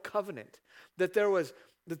eternal covenant, that there was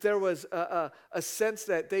a sense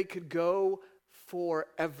that they could go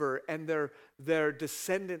forever and their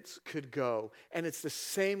descendants could go. And it's the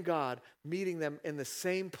same God meeting them in the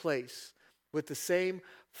same place with the same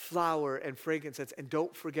flour and frankincense. And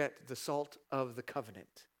don't forget the salt of the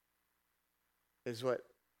covenant is what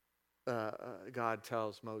God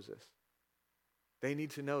tells Moses. They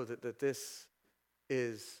need to know that this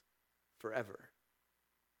is forever.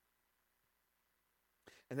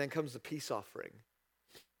 And then comes the peace offering.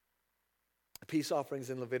 The peace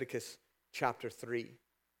offerings in Leviticus chapter 3.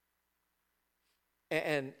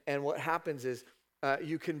 And what happens is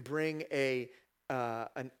you can bring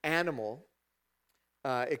an animal.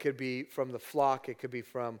 It could be from the flock. It could be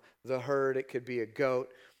from the herd. It could be a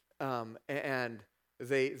goat. And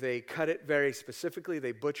they cut it very specifically.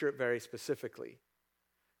 They butcher it very specifically.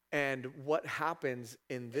 And what happens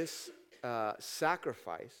in this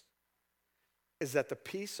sacrifice is that the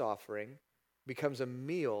peace offering becomes a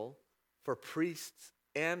meal for priests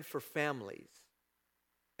and for families.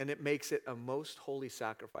 And it makes it a most holy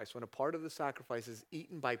sacrifice. When a part of the sacrifice is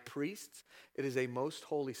eaten by priests, it is a most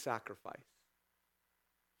holy sacrifice.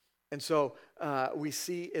 And so we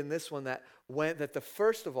see in this one that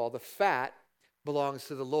first of all, the fat belongs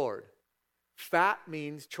to the Lord. Fat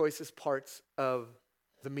means choicest parts of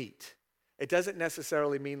the meat. It doesn't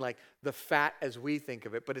necessarily mean like the fat as we think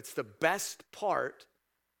of it, but it's the best part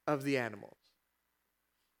of the animals.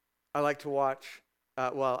 I like to watch,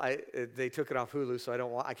 they took it off Hulu,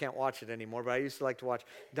 so I can't watch it anymore, but I used to like to watch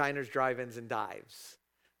Diners, Drive-Ins, and Dives,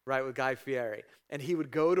 right, with Guy Fieri. And he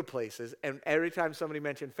would go to places, and every time somebody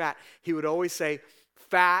mentioned fat, he would always say,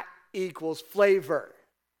 fat equals flavor.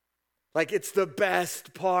 Like it's the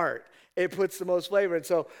best part. It puts the most flavor. And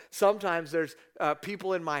so sometimes there's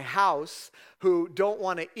people in my house who don't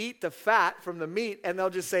want to eat the fat from the meat, and they'll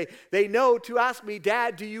just say, they know to ask me,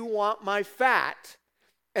 Dad, do you want my fat?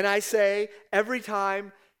 And I say every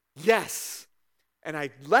time, yes. And I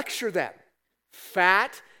lecture them.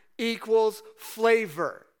 Fat equals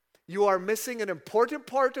flavor. You are missing an important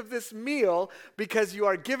part of this meal because you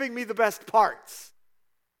are giving me the best parts.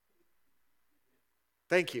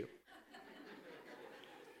 Thank you.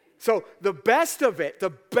 So the best of it,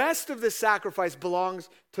 the best of this sacrifice belongs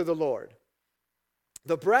to the Lord.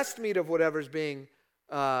 The breast meat of whatever's being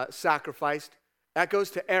sacrificed, that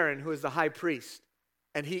goes to Aaron, who is the high priest,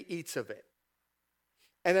 and he eats of it.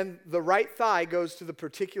 And then the right thigh goes to the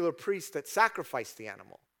particular priest that sacrificed the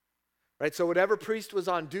animal. Right? So whatever priest was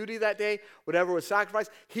on duty that day, whatever was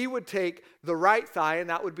sacrificed, he would take the right thigh,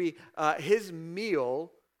 and that would be his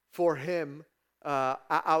meal for him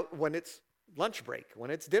out when it's lunch break,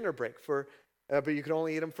 when it's dinner break, but you can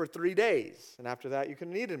only eat them for 3 days, and after that you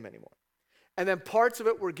couldn't eat them anymore. And then parts of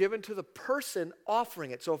it were given to the person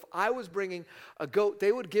offering it. So if I was bringing a goat,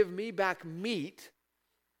 they would give me back meat,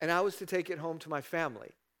 and I was to take it home to my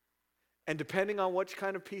family. And depending on which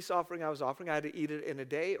kind of peace offering I was offering, I had to eat it in a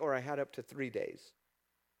day, or I had up to 3 days.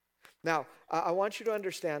 Now, I want you to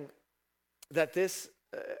understand that this,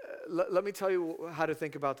 let me tell you how to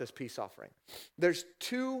think about this peace offering. There's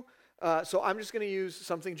two, so I'm just going to use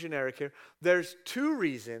something generic here. There's 2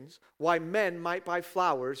 reasons why men might buy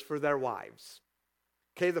flowers for their wives.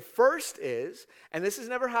 Okay, the first is, and this has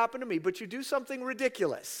never happened to me, but you do something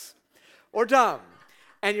ridiculous or dumb,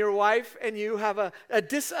 and your wife and you have a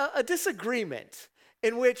disagreement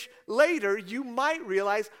in which later you might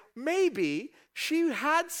realize maybe she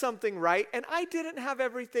had something right and I didn't have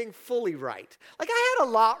everything fully right. Like I had a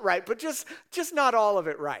lot right, but just not all of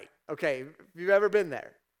it right. Okay, if you've ever been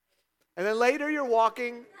there. And then later you're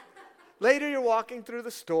walking through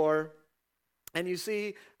the store and you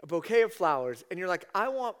see a bouquet of flowers and you're like, I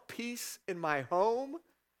want peace in my home,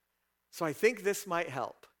 so I think this might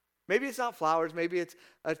help. Maybe it's not flowers, maybe it's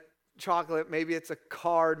a chocolate, maybe it's a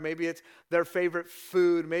card, maybe it's their favorite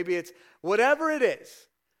food, maybe it's whatever it is.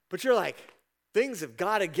 But you're like, things have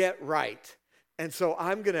got to get right. And so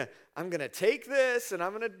I'm going to take this and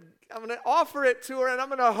I'm going to offer it to her and I'm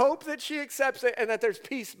going to hope that she accepts it and that there's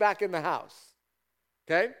peace back in the house.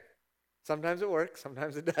 Okay? Sometimes it works,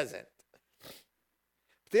 sometimes it doesn't.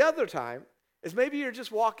 The other time is maybe you're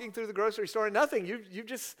just walking through the grocery store and nothing.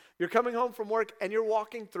 You're coming home from work and you're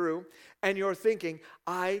walking through and you're thinking,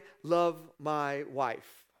 I love my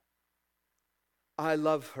wife. I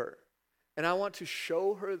love her. And I want to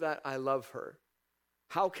show her that I love her.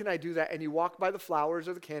 How can I do that? And you walk by the flowers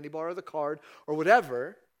or the candy bar or the card or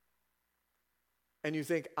whatever, and you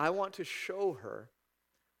think, I want to show her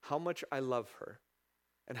how much I love her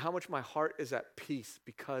and how much my heart is at peace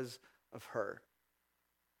because of her.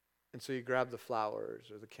 And so you grab the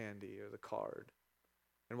flowers or the candy or the card.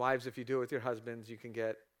 And wives, if you do it with your husbands, you can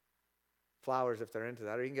get flowers if they're into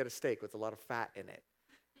that, or you can get a steak with a lot of fat in it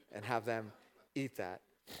and have them eat that.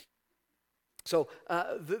 So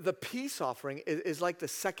the peace offering is like the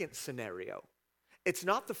second scenario. It's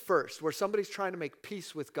not the first, where somebody's trying to make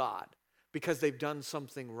peace with God because they've done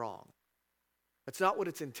something wrong. That's not what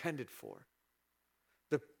it's intended for.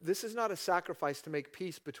 This is not a sacrifice to make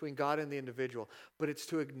peace between God and the individual, but it's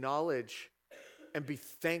to acknowledge and be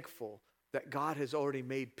thankful that God has already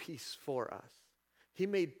made peace for us. He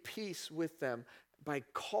made peace with them by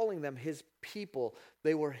calling them his people.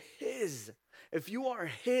 They were his. If you are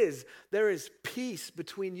his, there is peace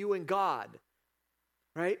between you and God,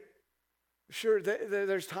 right? Sure,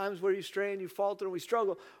 there's times where you stray and you falter and we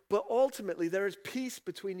struggle, but ultimately there is peace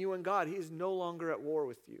between you and God. He is no longer at war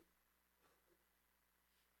with you.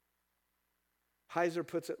 Heiser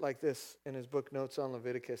puts it like this in his book Notes on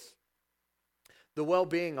Leviticus. The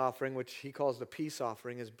well-being offering, which he calls the peace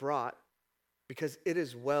offering, is brought because it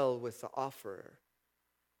is well with the offerer.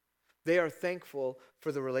 They are thankful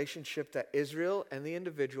for the relationship that Israel and the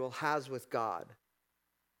individual has with God.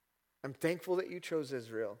 I'm thankful that you chose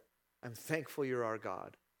Israel. I'm thankful you're our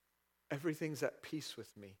God. Everything's at peace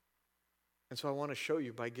with me. And so I want to show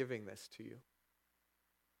you by giving this to you.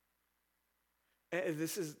 And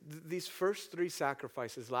these first 3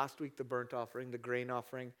 sacrifices, last week the burnt offering, the grain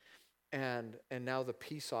offering, and now the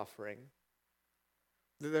peace offering.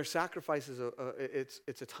 They're sacrifices,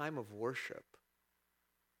 it's a time of worship.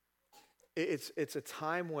 It's a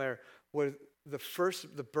time where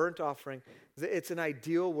the burnt offering, it's an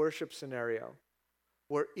ideal worship scenario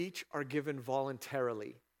where each are given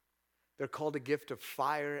voluntarily. They're called a gift of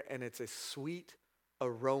fire, and it's a sweet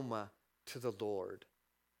aroma to the Lord.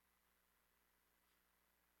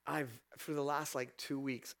 For the last 2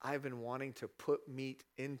 weeks, I've been wanting to put meat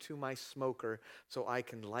into my smoker so I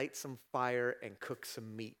can light some fire and cook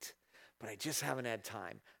some meat. But I just haven't had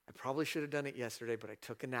time. I probably should have done it yesterday, but I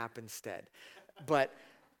took a nap instead. But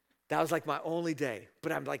that was my only day.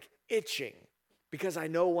 But I'm itching because I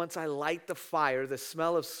know once I light the fire, the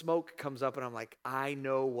smell of smoke comes up and I'm I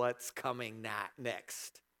know what's coming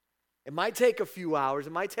next. It might take a few hours,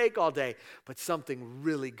 it might take all day, but something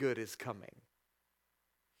really good is coming.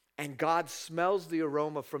 And God smells the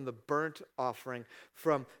aroma from the burnt offering,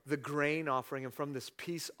 from the grain offering, and from this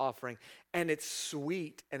peace offering. And it's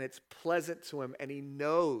sweet and it's pleasant to him. And he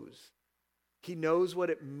knows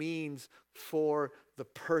what it means for the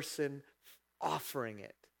person offering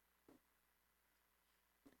it.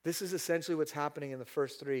 This is essentially what's happening in the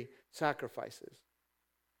first 3 sacrifices.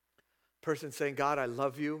 Person saying, God, I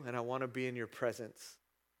love you and I want to be in your presence.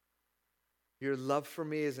 Your love for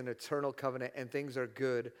me is an eternal covenant, and things are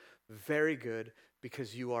good, very good,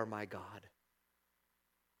 because you are my God.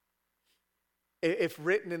 If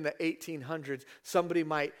written in the 1800s, somebody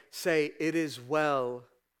might say, "It is well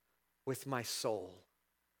with my soul."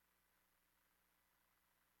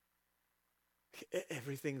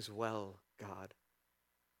 Everything's well, God,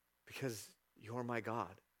 because you're my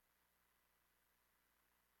God.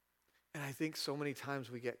 And I think so many times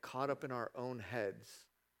we get caught up in our own heads.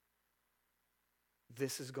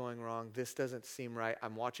 This is going wrong. This doesn't seem right.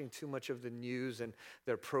 I'm watching too much of the news and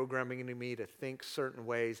they're programming me to think certain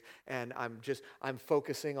ways. And I'm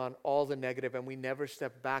focusing on all the negative, and we never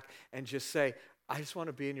step back and just say, I just want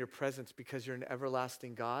to be in your presence because you're an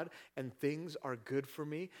everlasting God and things are good for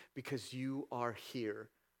me because you are here.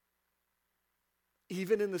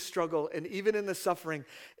 Even in the struggle and even in the suffering,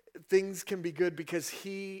 things can be good because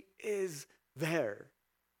he is there.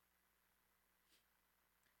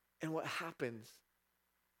 And what happens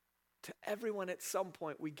to everyone at some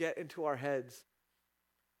point, we get into our heads,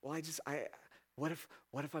 well, what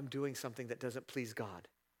if I'm doing something that doesn't please God?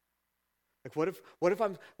 Like what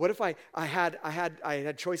if I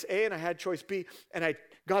had choice A and I had choice B, and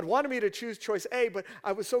God wanted me to choose choice A, but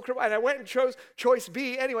I was so critical and I went and chose choice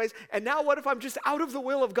B anyways, and now what if I'm just out of the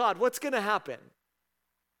will of God? What's going to happen?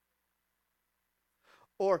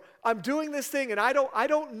 Or I'm doing this thing and I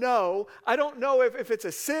don't know if it's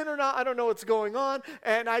a sin or not. I don't know what's going on,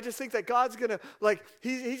 and I just think that God's going to,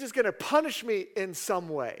 he's just going to punish me in some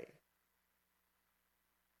way.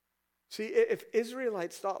 See, if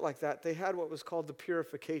Israelites thought like that, they had what was called the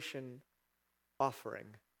purification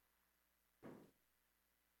offering.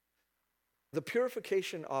 The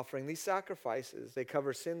purification offering, these sacrifices, they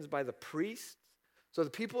cover sins by the priests. So the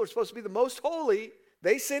people who are supposed to be the most holy,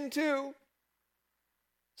 they sin too.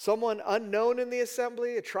 Someone unknown in the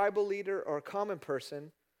assembly, a tribal leader, or a common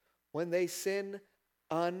person, when they sin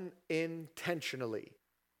unintentionally.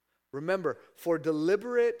 Remember, for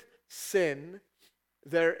deliberate sin,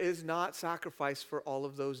 there is not sacrifice for all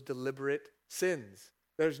of those deliberate sins.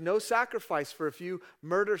 There's no sacrifice for if you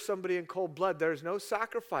murder somebody in cold blood. There's no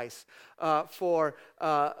sacrifice for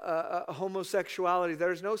homosexuality.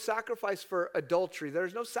 There's no sacrifice for adultery.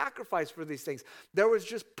 There's no sacrifice for these things. There was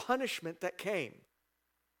just punishment that came.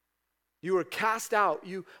 You were cast out.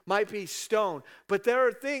 You might be stoned. But there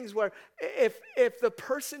are things where if the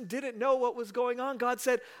person didn't know what was going on, God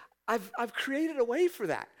said, I've created a way for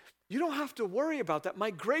that. You don't have to worry about that.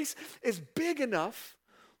 My grace is big enough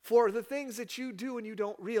for the things that you do and you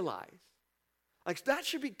don't realize. Like, that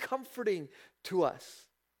should be comforting to us.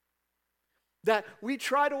 That we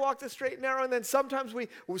try to walk the straight and narrow, and then sometimes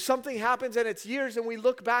something happens and it's years, and we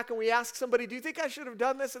look back and we ask somebody, do you think I should have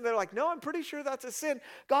done this? And they're like, no, I'm pretty sure that's a sin.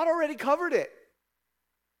 God already covered it.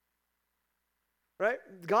 Right?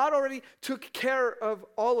 God already took care of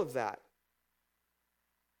all of that.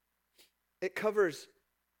 It covers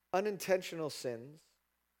unintentional sins,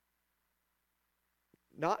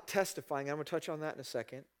 not testifying. I'm going to touch on that in a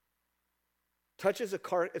second.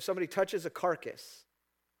 If somebody touches a carcass,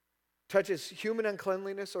 touches human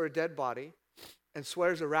uncleanliness or a dead body, and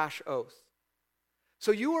swears a rash oath.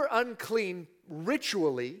 So you are unclean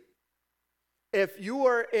ritually if you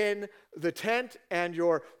were in the tent and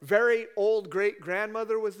your very old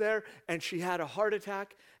great-grandmother was there and she had a heart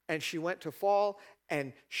attack and she went to fall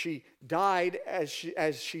and she died as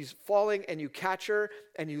she's falling, and you catch her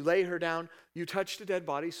and you lay her down. You touched a dead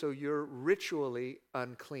body, so you're ritually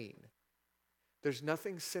unclean. There's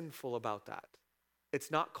nothing sinful about that. It's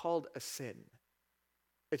not called a sin.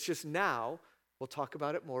 It's just now, we'll talk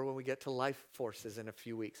about it more when we get to life forces in a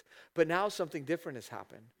few weeks. But now something different has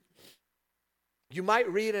happened. You might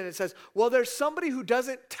read and it says, well, there's somebody who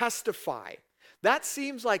doesn't testify. That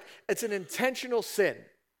seems like it's an intentional sin.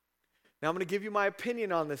 Now I'm going to give you my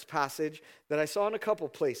opinion on this passage that I saw in a couple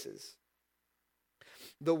places.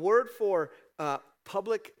 The word for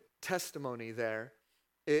public testimony there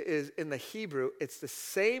is in the Hebrew. It's the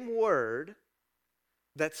same word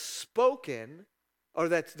that's spoken, or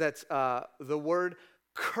that's the word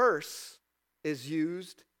curse is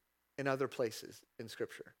used in other places in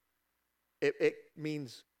Scripture. It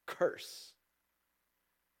means curse.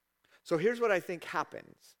 So here's what I think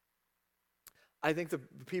happens. I think the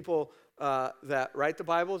people that write the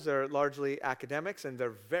Bibles, they're largely academics, and they're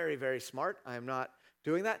very, very smart. I am not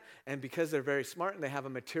doing that. And because they're very smart and they have a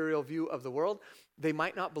material view of the world, they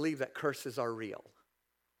might not believe that curses are real.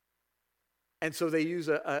 And so they use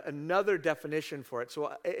another definition for it.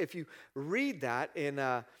 So if you read that in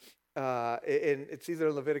it's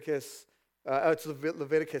either Leviticus, it's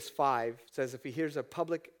Leviticus 5, it says if he hears a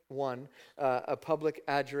public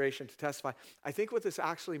adjuration to testify. I think what this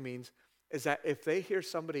actually means is that if they hear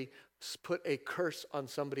somebody put a curse on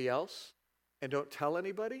somebody else and don't tell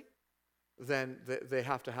anybody, then they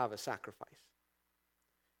have to have a sacrifice.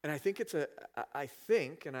 And I think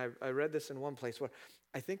and I read this in one place where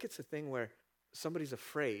I think it's a thing where somebody's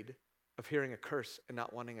afraid of hearing a curse and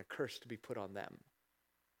not wanting a curse to be put on them.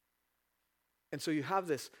 And so you have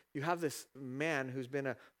this man who's been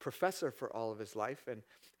a professor for all of his life, and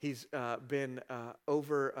he's been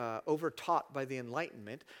over-taught by the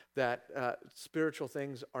Enlightenment that spiritual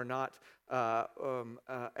things are not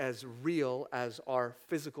as real as our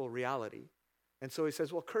physical reality. And so he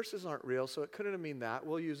says, well, curses aren't real, so it couldn't mean that.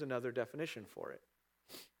 We'll use another definition for it.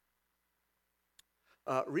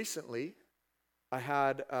 Recently, I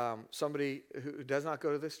had somebody who does not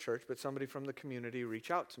go to this church, but somebody from the community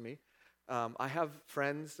reach out to me. I have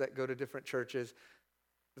friends that go to different churches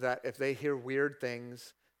that if they hear weird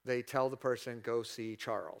things, they tell the person, go see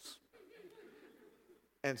Charles.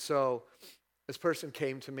 And so this person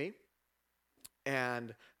came to me,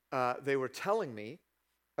 and they were telling me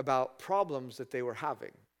about problems that they were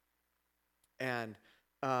having. And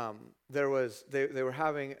they were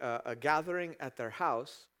having a gathering at their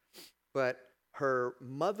house, but her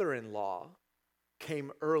mother-in-law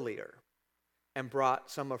came earlier and brought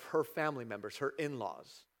some of her family members, her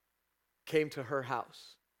in-laws, came to her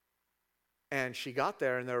house. And she got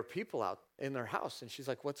there, and there were people out in their house. And she's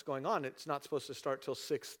like, what's going on? It's not supposed to start till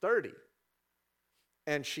 6:30.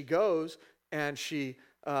 And she goes, and she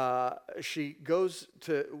goes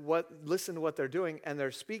to listen to what they're doing, and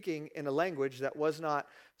they're speaking in a language that was not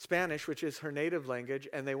Spanish, which is her native language,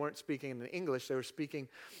 and they weren't speaking in English. They were speaking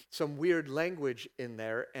some weird language in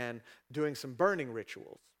there and doing some burning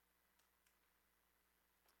rituals.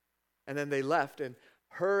 And then they left, and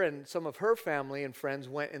her and some of her family and friends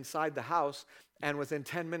went inside the house, and within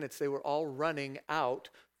 10 minutes, they were all running out,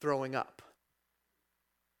 throwing up.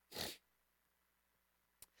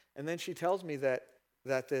 And then she tells me that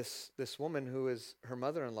this woman who is her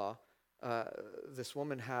mother-in-law, this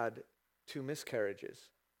woman had 2 miscarriages.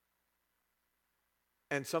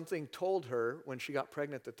 And something told her when she got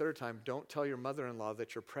pregnant the 3rd time, don't tell your mother-in-law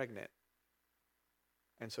that you're pregnant.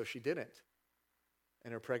 And so she didn't.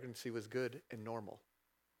 And her pregnancy was good and normal.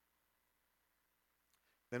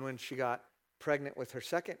 Then when she got pregnant with her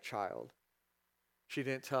 2nd child, she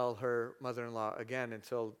didn't tell her mother-in-law again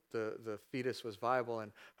until the fetus was viable.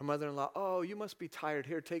 And her mother-in-law, oh, you must be tired.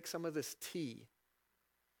 Here, take some of this tea.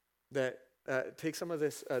 Take some of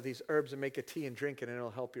these herbs and make a tea and drink it, and it'll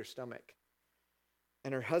help your stomach.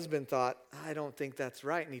 And her husband thought, I don't think that's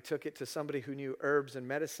right. And he took it to somebody who knew herbs and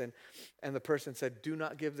medicine. And the person said, do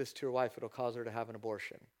not give this to your wife. It'll cause her to have an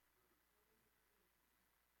abortion.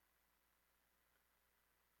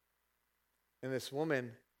 And this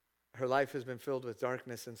woman, her life has been filled with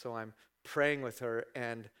darkness. And so I'm praying with her.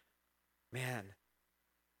 And man,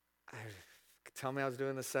 tell me I was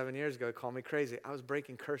doing this 7 years ago. Call me crazy. I was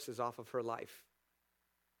breaking curses off of her life.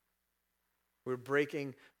 We're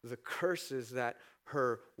breaking the curses that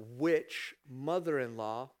her witch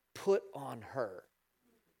mother-in-law put on her.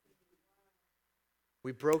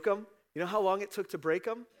 We broke them. You know how long it took to break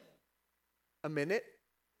them? A minute.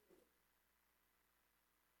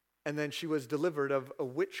 And then she was delivered of a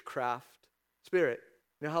witchcraft spirit.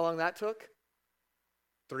 You know how long that took?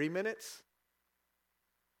 3 minutes.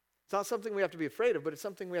 It's not something we have to be afraid of, but it's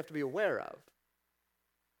something we have to be aware of.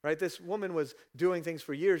 Right? This woman was doing things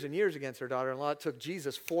for years and years against her daughter-in-law. It took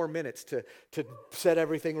Jesus 4 minutes to set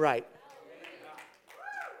everything right.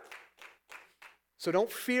 So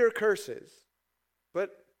don't fear curses,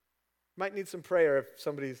 but might need some prayer if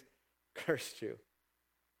somebody's cursed you.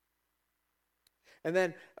 And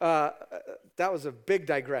then that was a big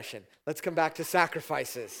digression. Let's come back to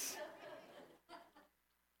sacrifices.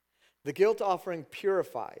 The guilt offering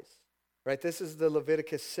purifies. Right? This is the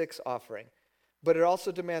Leviticus 6 offering. But it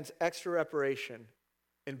also demands extra reparation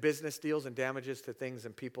in business deals and damages to things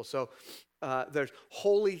and people. So there's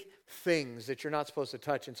holy things that you're not supposed to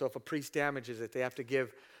touch. And so if a priest damages it, they have to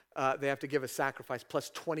give a sacrifice plus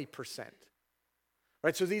 20%.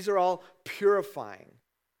 Right? So these are all purifying.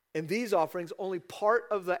 In these offerings, only part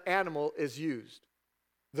of the animal is used.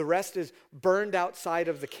 The rest is burned outside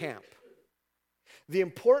of the camp. The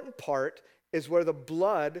important part is where the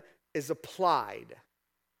blood is applied.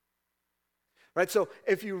 Right, so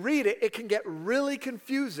if you read it, it can get really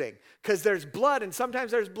confusing because there's blood, and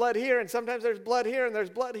sometimes there's blood here, and sometimes there's blood here, and there's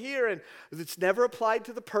blood here, and it's never applied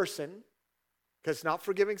to the person because it's not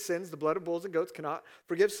forgiving sins. The blood of bulls and goats cannot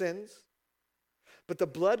forgive sins. But the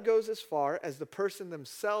blood goes as far as the person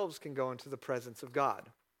themselves can go into the presence of God.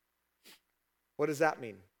 What does that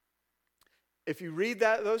mean? If you read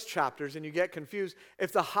those chapters and you get confused,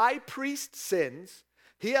 if the high priest sins,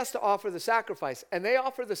 he has to offer the sacrifice, and they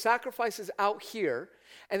offer the sacrifices out here,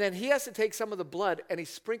 and then he has to take some of the blood and he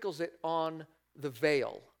sprinkles it on the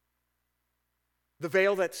veil. the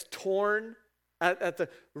veil that's torn at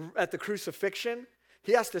the crucifixion,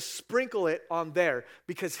 he has to sprinkle it on there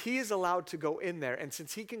because he is allowed to go in there. And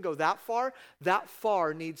since he can go that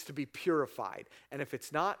far needs to be purified. And if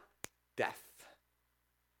it's not, death.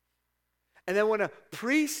 And then when a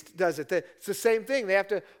priest does it, it's the same thing. They have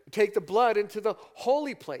to take the blood into the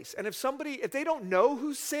holy place. And if they don't know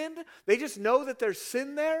who sinned, they just know that there's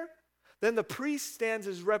sin there, then the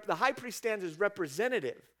high priest stands as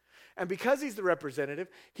representative. And because he's the representative,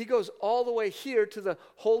 he goes all the way here to the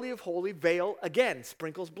Holy of Holy veil again,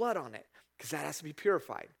 sprinkles blood on it, because that has to be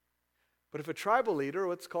purified. But if a tribal leader,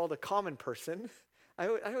 what's called a common person, I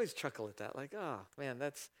always chuckle at that, like, oh man,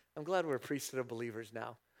 I'm glad we're a priesthood of believers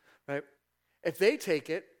now, right? If they take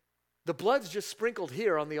it, the blood's just sprinkled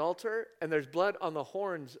here on the altar, and there's blood on the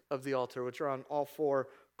horns of the altar, which are on all four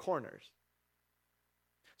corners.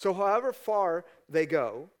 So however far they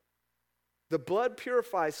go, the blood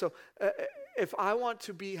purifies. So if I want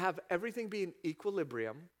to have everything be in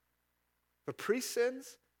equilibrium, the priest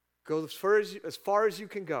sins, go as far as you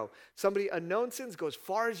can go. Somebody unknown sins, go as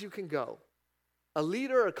far as you can go. A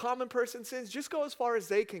leader or a common person sins, just go as far as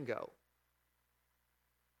they can go.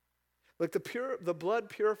 Like the blood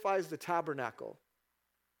purifies the tabernacle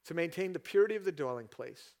to maintain the purity of the dwelling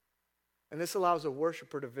place. And this allows a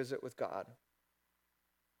worshiper to visit with God.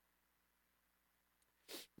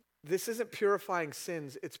 This isn't purifying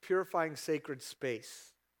sins, it's purifying sacred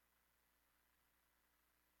space.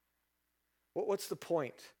 What's the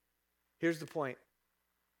point? Here's the point.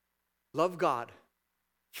 Love God.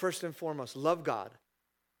 First and foremost, love God.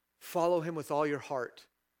 Follow him with all your heart.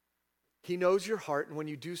 He knows your heart, and when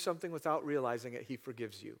you do something without realizing it, he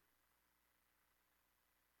forgives you.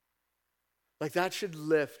 Like that should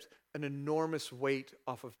lift an enormous weight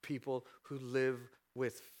off of people who live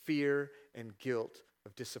with fear and guilt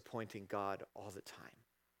of disappointing God all the time.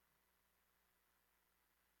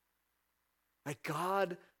 Like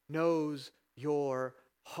God knows your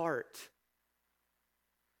heart.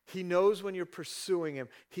 He knows when you're pursuing him.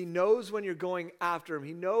 He knows when you're going after him.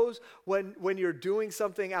 He knows when you're doing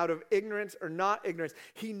something out of ignorance or not ignorance.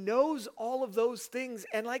 He knows all of those things.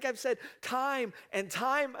 And like I've said, time and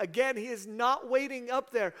time again, he is not waiting up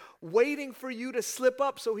there, waiting for you to slip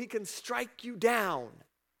up so he can strike you down.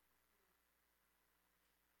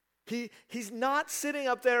 He's not sitting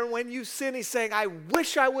up there, and when you sin, he's saying, I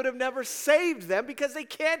wish I would have never saved them, because they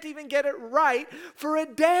can't even get it right for a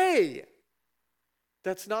day.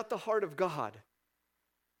 That's not the heart of God.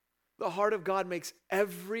 The heart of God makes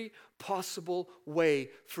every possible way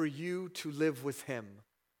for you to live with him.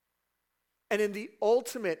 And in the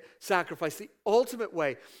ultimate sacrifice, the ultimate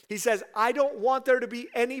way, he says, I don't want there to be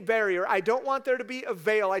any barrier. I don't want there to be a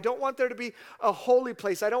veil. I don't want there to be a holy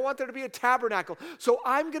place. I don't want there to be a tabernacle. So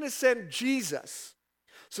I'm going to send Jesus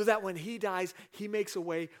so that when he dies, he makes a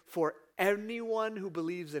way for anyone who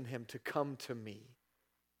believes in him to come to me.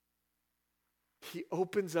 He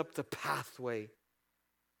opens up the pathway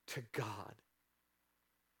to God.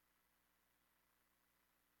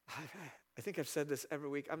 I think I've said this every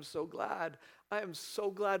week. I'm so glad. I am so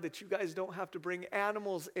glad that you guys don't have to bring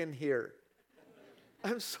animals in here.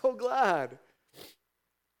 I'm so glad.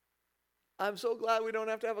 I'm so glad we don't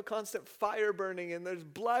have to have a constant fire burning and there's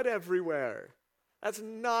blood everywhere. That's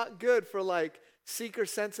not good for like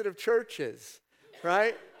seeker-sensitive churches,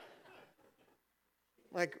 right?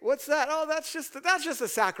 Like, what's that? Oh, that's just a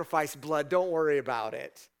sacrifice blood. Don't worry about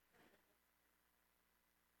it.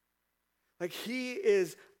 Like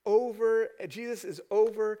Jesus is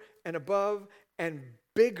over and above and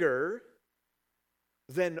bigger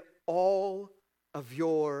than all of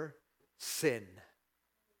your sin.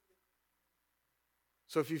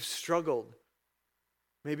 So if you've struggled,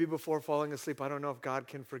 maybe before falling asleep, I don't know if God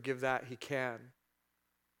can forgive that. He can.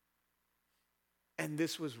 And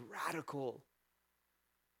this was radical.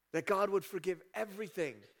 That God would forgive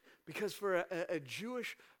everything. Because for a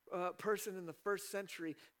Jewish person in the first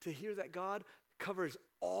century to hear that God covers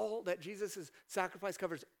all, that Jesus' sacrifice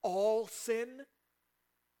covers all sin,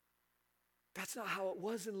 that's not how it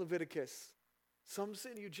was in Leviticus. Some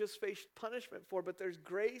sin you just face punishment for, but there's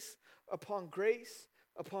grace upon grace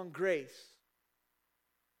upon grace.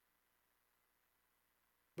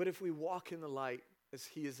 But if we walk in the light as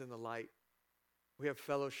he is in the light, we have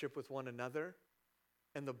fellowship with one another,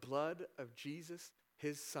 and the blood of Jesus,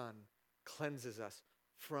 his son, cleanses us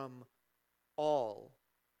from all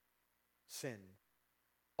sin.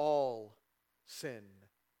 All sin.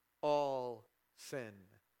 All sin.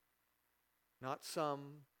 Not some,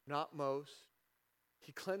 not most.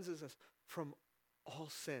 He cleanses us from all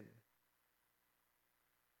sin.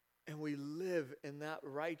 And we live in that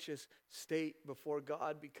righteous state before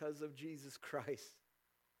God because of Jesus Christ.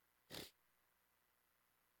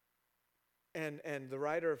 And the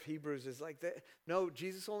writer of Hebrews is like, no,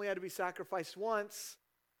 Jesus only had to be sacrificed once.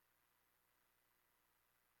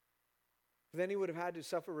 Then he would have had to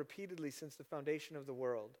suffer repeatedly since the foundation of the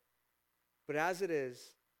world. But as it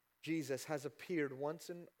is, Jesus has appeared once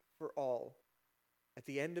and for all at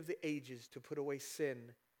the end of the ages to put away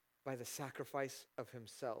sin by the sacrifice of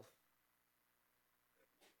himself.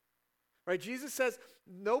 Right? Jesus says,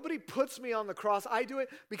 nobody puts me on the cross. I do it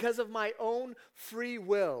because of my own free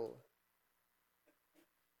will.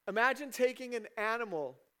 Imagine taking an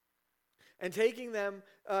animal and taking them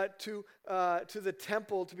to the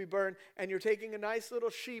temple to be burned, and you're taking a nice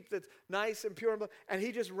little sheep that's nice and pure, and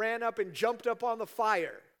he just ran up and jumped up on the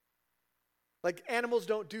fire. Like, animals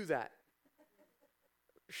don't do that.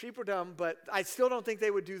 Sheep are dumb, but I still don't think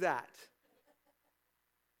they would do that.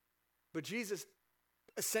 But Jesus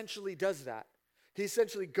essentially does that. He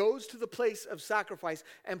essentially goes to the place of sacrifice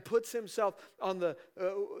and puts himself on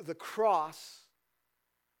the cross,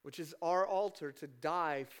 which is our altar, to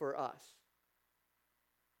die for us.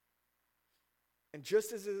 And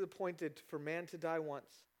just as it is appointed for man to die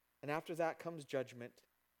once, and after that comes judgment,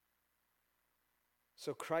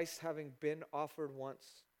 so Christ, having been offered once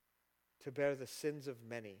to bear the sins of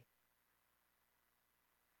many,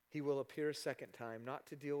 he will appear a second time, not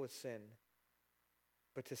to deal with sin,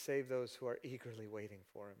 but to save those who are eagerly waiting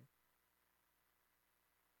for him.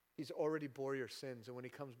 He's already bore your sins, and when he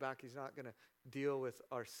comes back, he's not going to deal with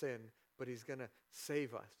our sin, but he's going to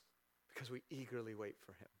save us because we eagerly wait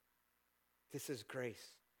for him. This is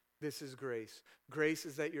grace. This is grace. Grace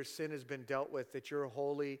is that your sin has been dealt with, that you're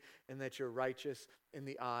holy and that you're righteous in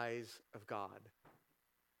the eyes of God.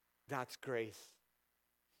 That's grace.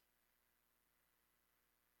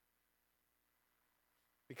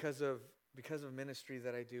 Because of ministry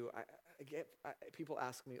that I do, people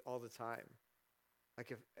ask me all the time,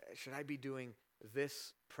 like, should I be doing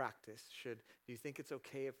this practice? Do you think it's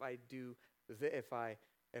okay if I do if I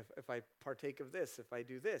partake of this, if I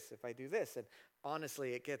do this, if I do this? And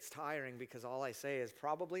honestly, it gets tiring because all I say is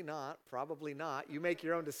probably not. You make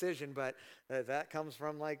your own decision, but that comes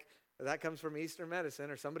from Eastern medicine,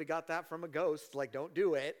 or somebody got that from a ghost. Like, don't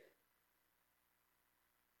do it.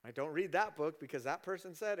 I don't read that book because that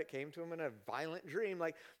person said it came to him in a violent dream.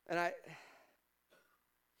 And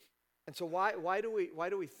so why do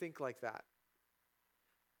we think like that?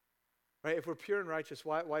 Right? If we're pure and righteous,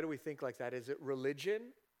 why do we think like that? Is it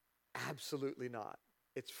religion? Absolutely not.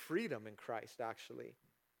 It's freedom in Christ, actually.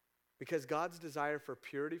 Because God's desire for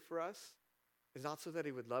purity for us is not so that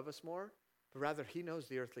he would love us more, but rather he knows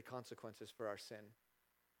the earthly consequences for our sin.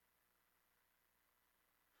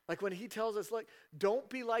 Like when he tells us, look, don't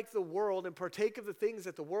be like the world and partake of the things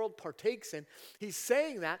that the world partakes in, he's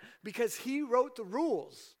saying that because he wrote the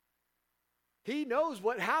rules. He knows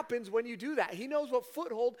what happens when you do that. He knows what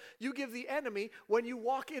foothold you give the enemy when you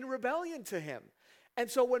walk in rebellion to him. And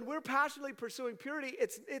so when we're passionately pursuing purity,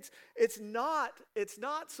 it's not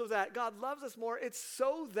so that God loves us more. It's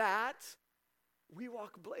so that we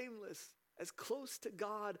walk blameless, as close to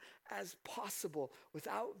God as possible,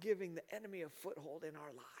 without giving the enemy a foothold in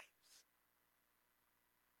our lives.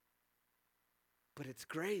 But it's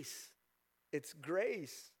grace. It's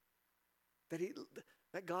grace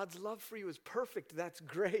that God's love for you is perfect. That's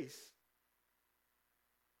grace.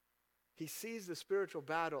 He sees the spiritual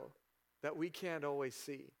battle that we can't always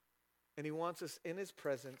see. And he wants us in his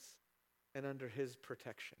presence and under his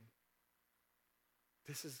protection.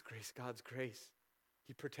 This is grace, God's grace.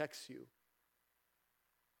 He protects you.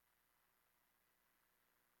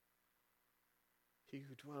 He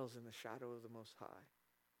who dwells in the shadow of the Most High.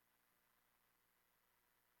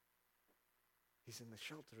 He's in the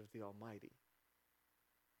shelter of the Almighty.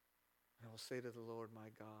 And I will say to the Lord, my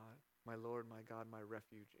God, my Lord, my God, my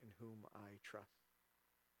refuge, in whom I trust.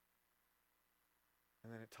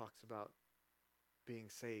 And then it talks about being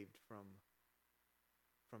saved from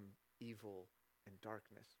evil and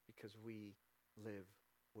darkness because we live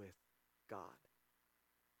with God.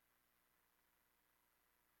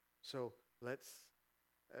 So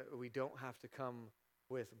we don't have to come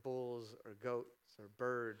with bulls or goats or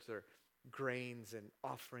birds or grains and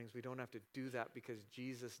offerings. We don't have to do that because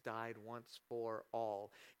Jesus died once for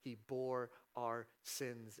all. He bore our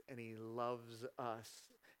sins and he loves us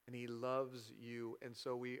and he loves you. And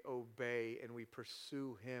so we obey and we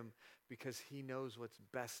pursue him because he knows what's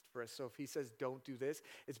best for us. So if he says don't do this,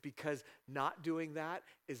 it's because not doing that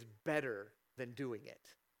is better than doing it.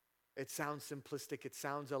 It sounds simplistic, it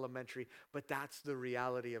sounds elementary, but that's the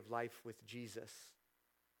reality of life with Jesus.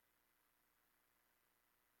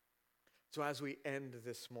 So as we end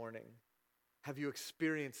this morning, have you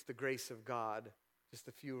experienced the grace of God? Just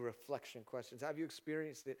a few reflection questions. Have you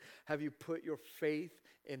experienced it? Have you put your faith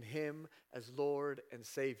in him as Lord and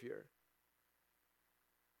Savior?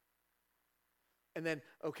 And then,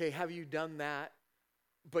 okay, have you done that,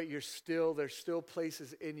 but there's still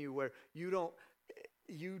places in you where you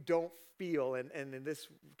don't feel, and in this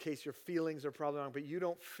case your feelings are probably wrong, but you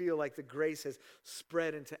don't feel like the grace has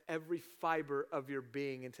spread into every fiber of your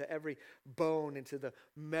being, into every bone, into the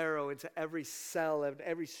marrow, into every cell, and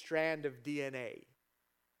every strand of DNA.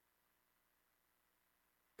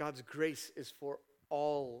 God's grace is for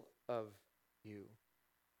all of you.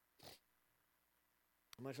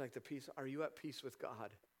 Much like the peace, are you at peace with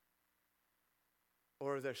God?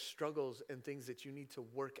 Or are there struggles and things that you need to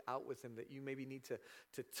work out with him, that you maybe need to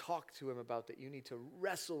talk to him about, that you need to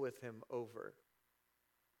wrestle with him over?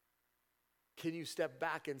 Can you step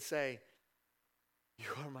back and say, you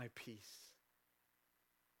are my peace,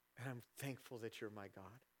 and I'm thankful that you're my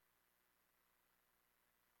God?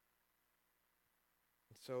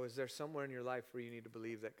 So is there somewhere in your life where you need to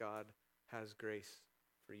believe that God has grace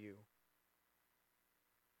for you?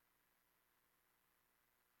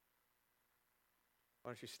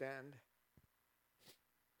 Why don't you stand?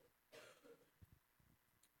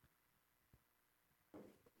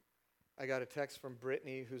 I got a text from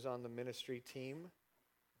Brittany, who's on the ministry team.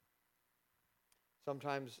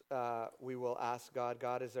 Sometimes we will ask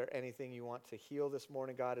God, is there anything you want to heal this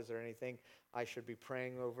morning? God, is there anything I should be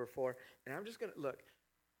praying over for? And I'm just going to, look,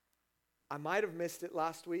 I might have missed it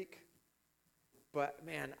last week, but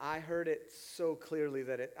man, I heard it so clearly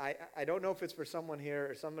that I don't know if it's for someone here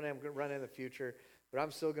or someone I'm going to run in the future, but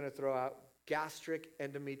I'm still going to throw out gastric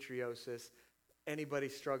endometriosis. Anybody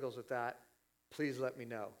struggles with that, please let me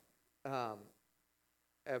know.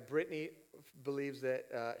 Brittany believes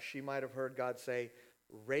that she might have heard God say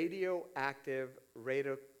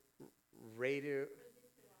radiculopathy.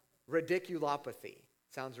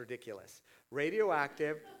 Sounds ridiculous.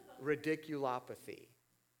 Radioactive radiculopathy.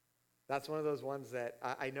 That's one of those ones that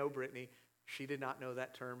I know Brittany, she did not know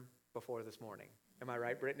that term before this morning. Am I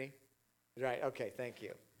right, Brittany? Right, okay, thank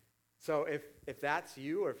you. So if that's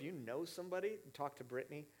you, or if you know somebody, talk to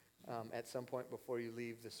Brittany at some point before you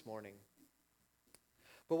leave this morning.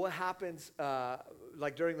 But what happens,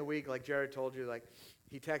 like during the week, like Jared told you, like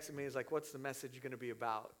he texted me, he's like, what's the message going to be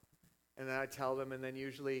about? And then I tell them, and then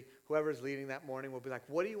usually whoever's leading that morning will be like,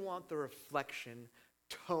 what do you want the reflection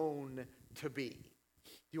tone to be?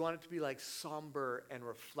 Do you want it to be like somber and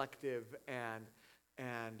reflective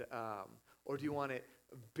or do you want it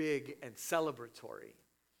big and celebratory?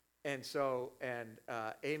 And so,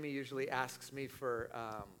 Amy usually asks me for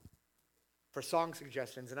song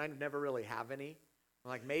suggestions, and I never really have any. I'm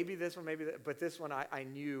like, maybe this one, maybe that. But this one I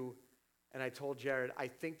knew, and I told Jared, I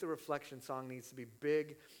think the reflection song needs to be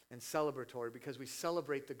big and celebratory because we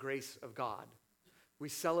celebrate the grace of God. We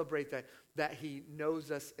celebrate that he knows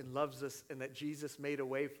us and loves us, and that Jesus made a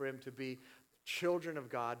way for him to be children of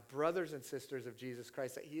God, brothers and sisters of Jesus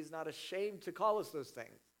Christ, that he is not ashamed to call us those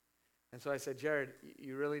things. And so I said, Jared,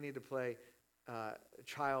 you really need to play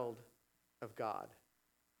Child of God.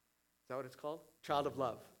 Is that what it's called? Child of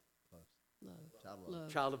Love.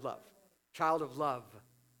 Child of Love. Child of Love.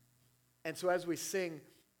 And so as we sing,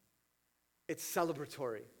 it's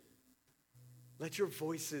celebratory. Let your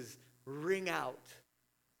voices ring out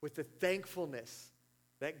with the thankfulness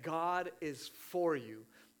that God is for you,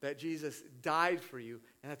 that Jesus died for you,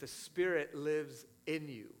 and that the Spirit lives in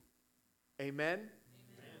you. Amen?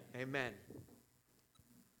 Amen. Amen.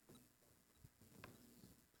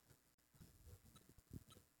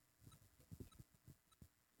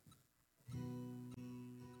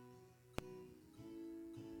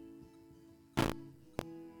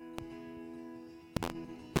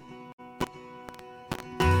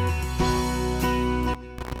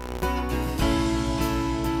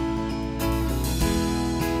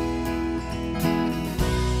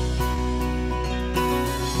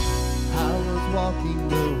 Walking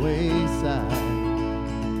the wayside,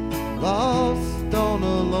 lost on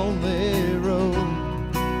a lonely road.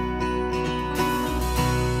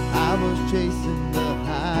 I was chasing the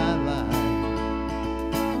high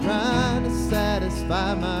line, trying to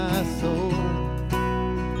satisfy my soul.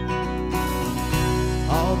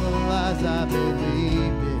 All the lies I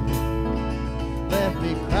believed in left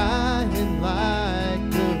me crying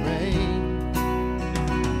like the rain.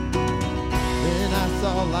 Then I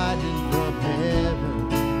saw lightning from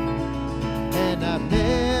heaven, and I've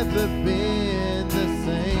never been the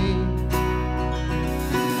same.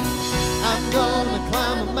 I'm gonna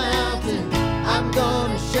climb a mountain, I'm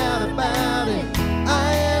gonna shout about it.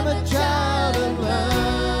 I am a child of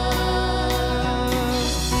love.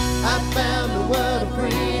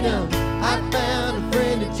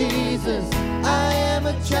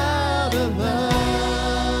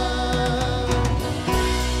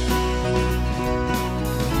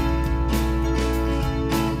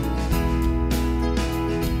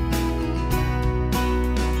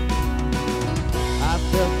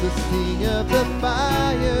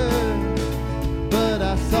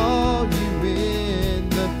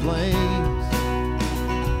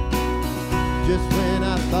 just when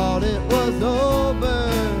I thought it was over.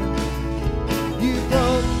 You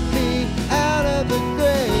broke me out of the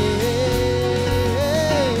grave.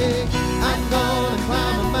 I'm gonna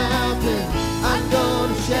climb a mountain, I'm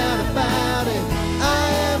gonna shout about it. I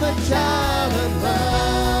am a child of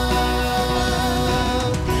love.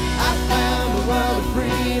 I found a world of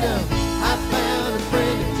freedom, I found a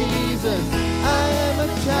friend of Jesus. I am a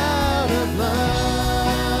child of love.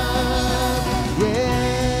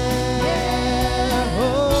 Yeah,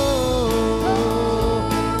 oh,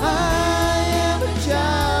 I am a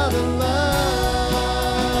child of love.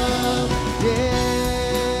 Yeah,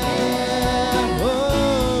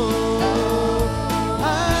 oh, I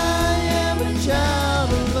am a child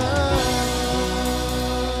of love.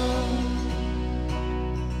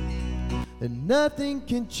 And nothing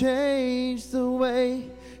can change the way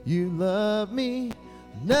you love me.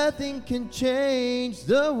 Nothing can change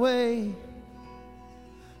the way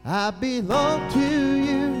I belong to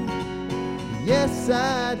you. Yes,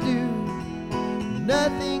 I do.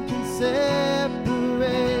 Nothing can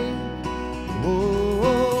separate.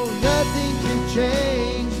 Oh, nothing can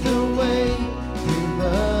change the way you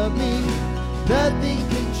love me. Nothing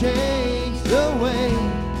can change the way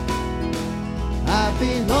I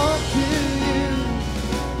belong to you.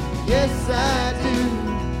 Yes, I do.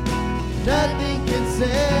 Nothing can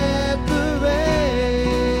separate.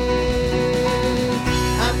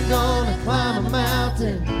 I'm gonna climb a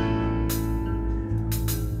mountain.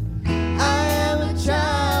 I am a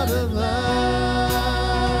child of love.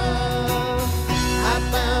 I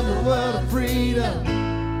found a world of freedom.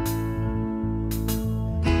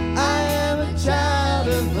 I am a child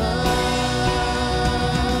of love.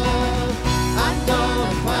 I'm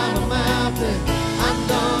gonna climb a mountain. I'm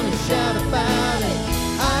gonna shout about it.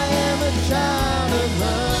 I am a child of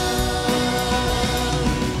love.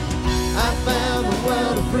 I found a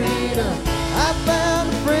world of freedom. I found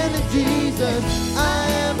a friend in Jesus. I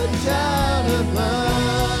am a child of love.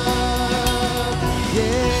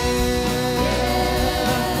 Yeah,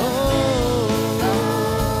 oh,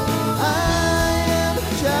 I am a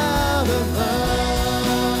child of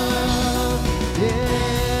love. Yeah,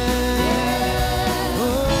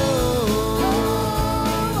 oh,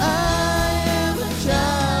 I am a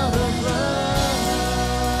child of love.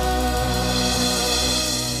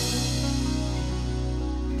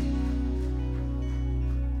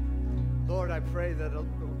 Lord, I pray that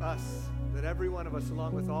that every one of us,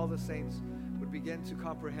 along with all the saints, would begin to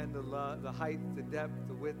comprehend the height, the depth,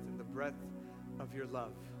 the width, and the breadth of your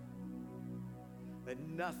love. That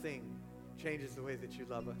nothing changes the way that you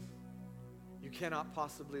love us. You cannot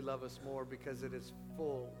possibly love us more because it is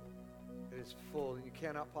full. It is full. You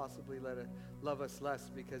cannot possibly love us less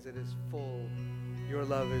because it is full. Your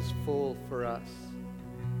love is full for us.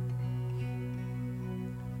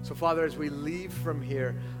 So, Father, as we leave from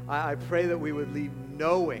here, I pray that we would leave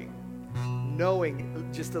knowing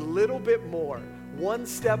just a little bit more, one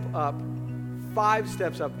step up, 5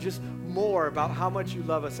 steps up, just more about how much you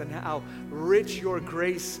love us and how rich your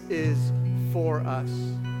grace is for us.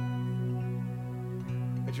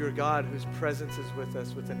 That you're a God whose presence is with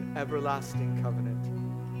us with an everlasting covenant,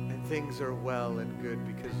 and things are well and good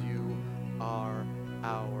because you are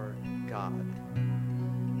our God.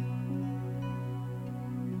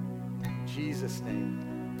 In Jesus' name,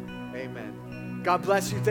 amen. God bless you.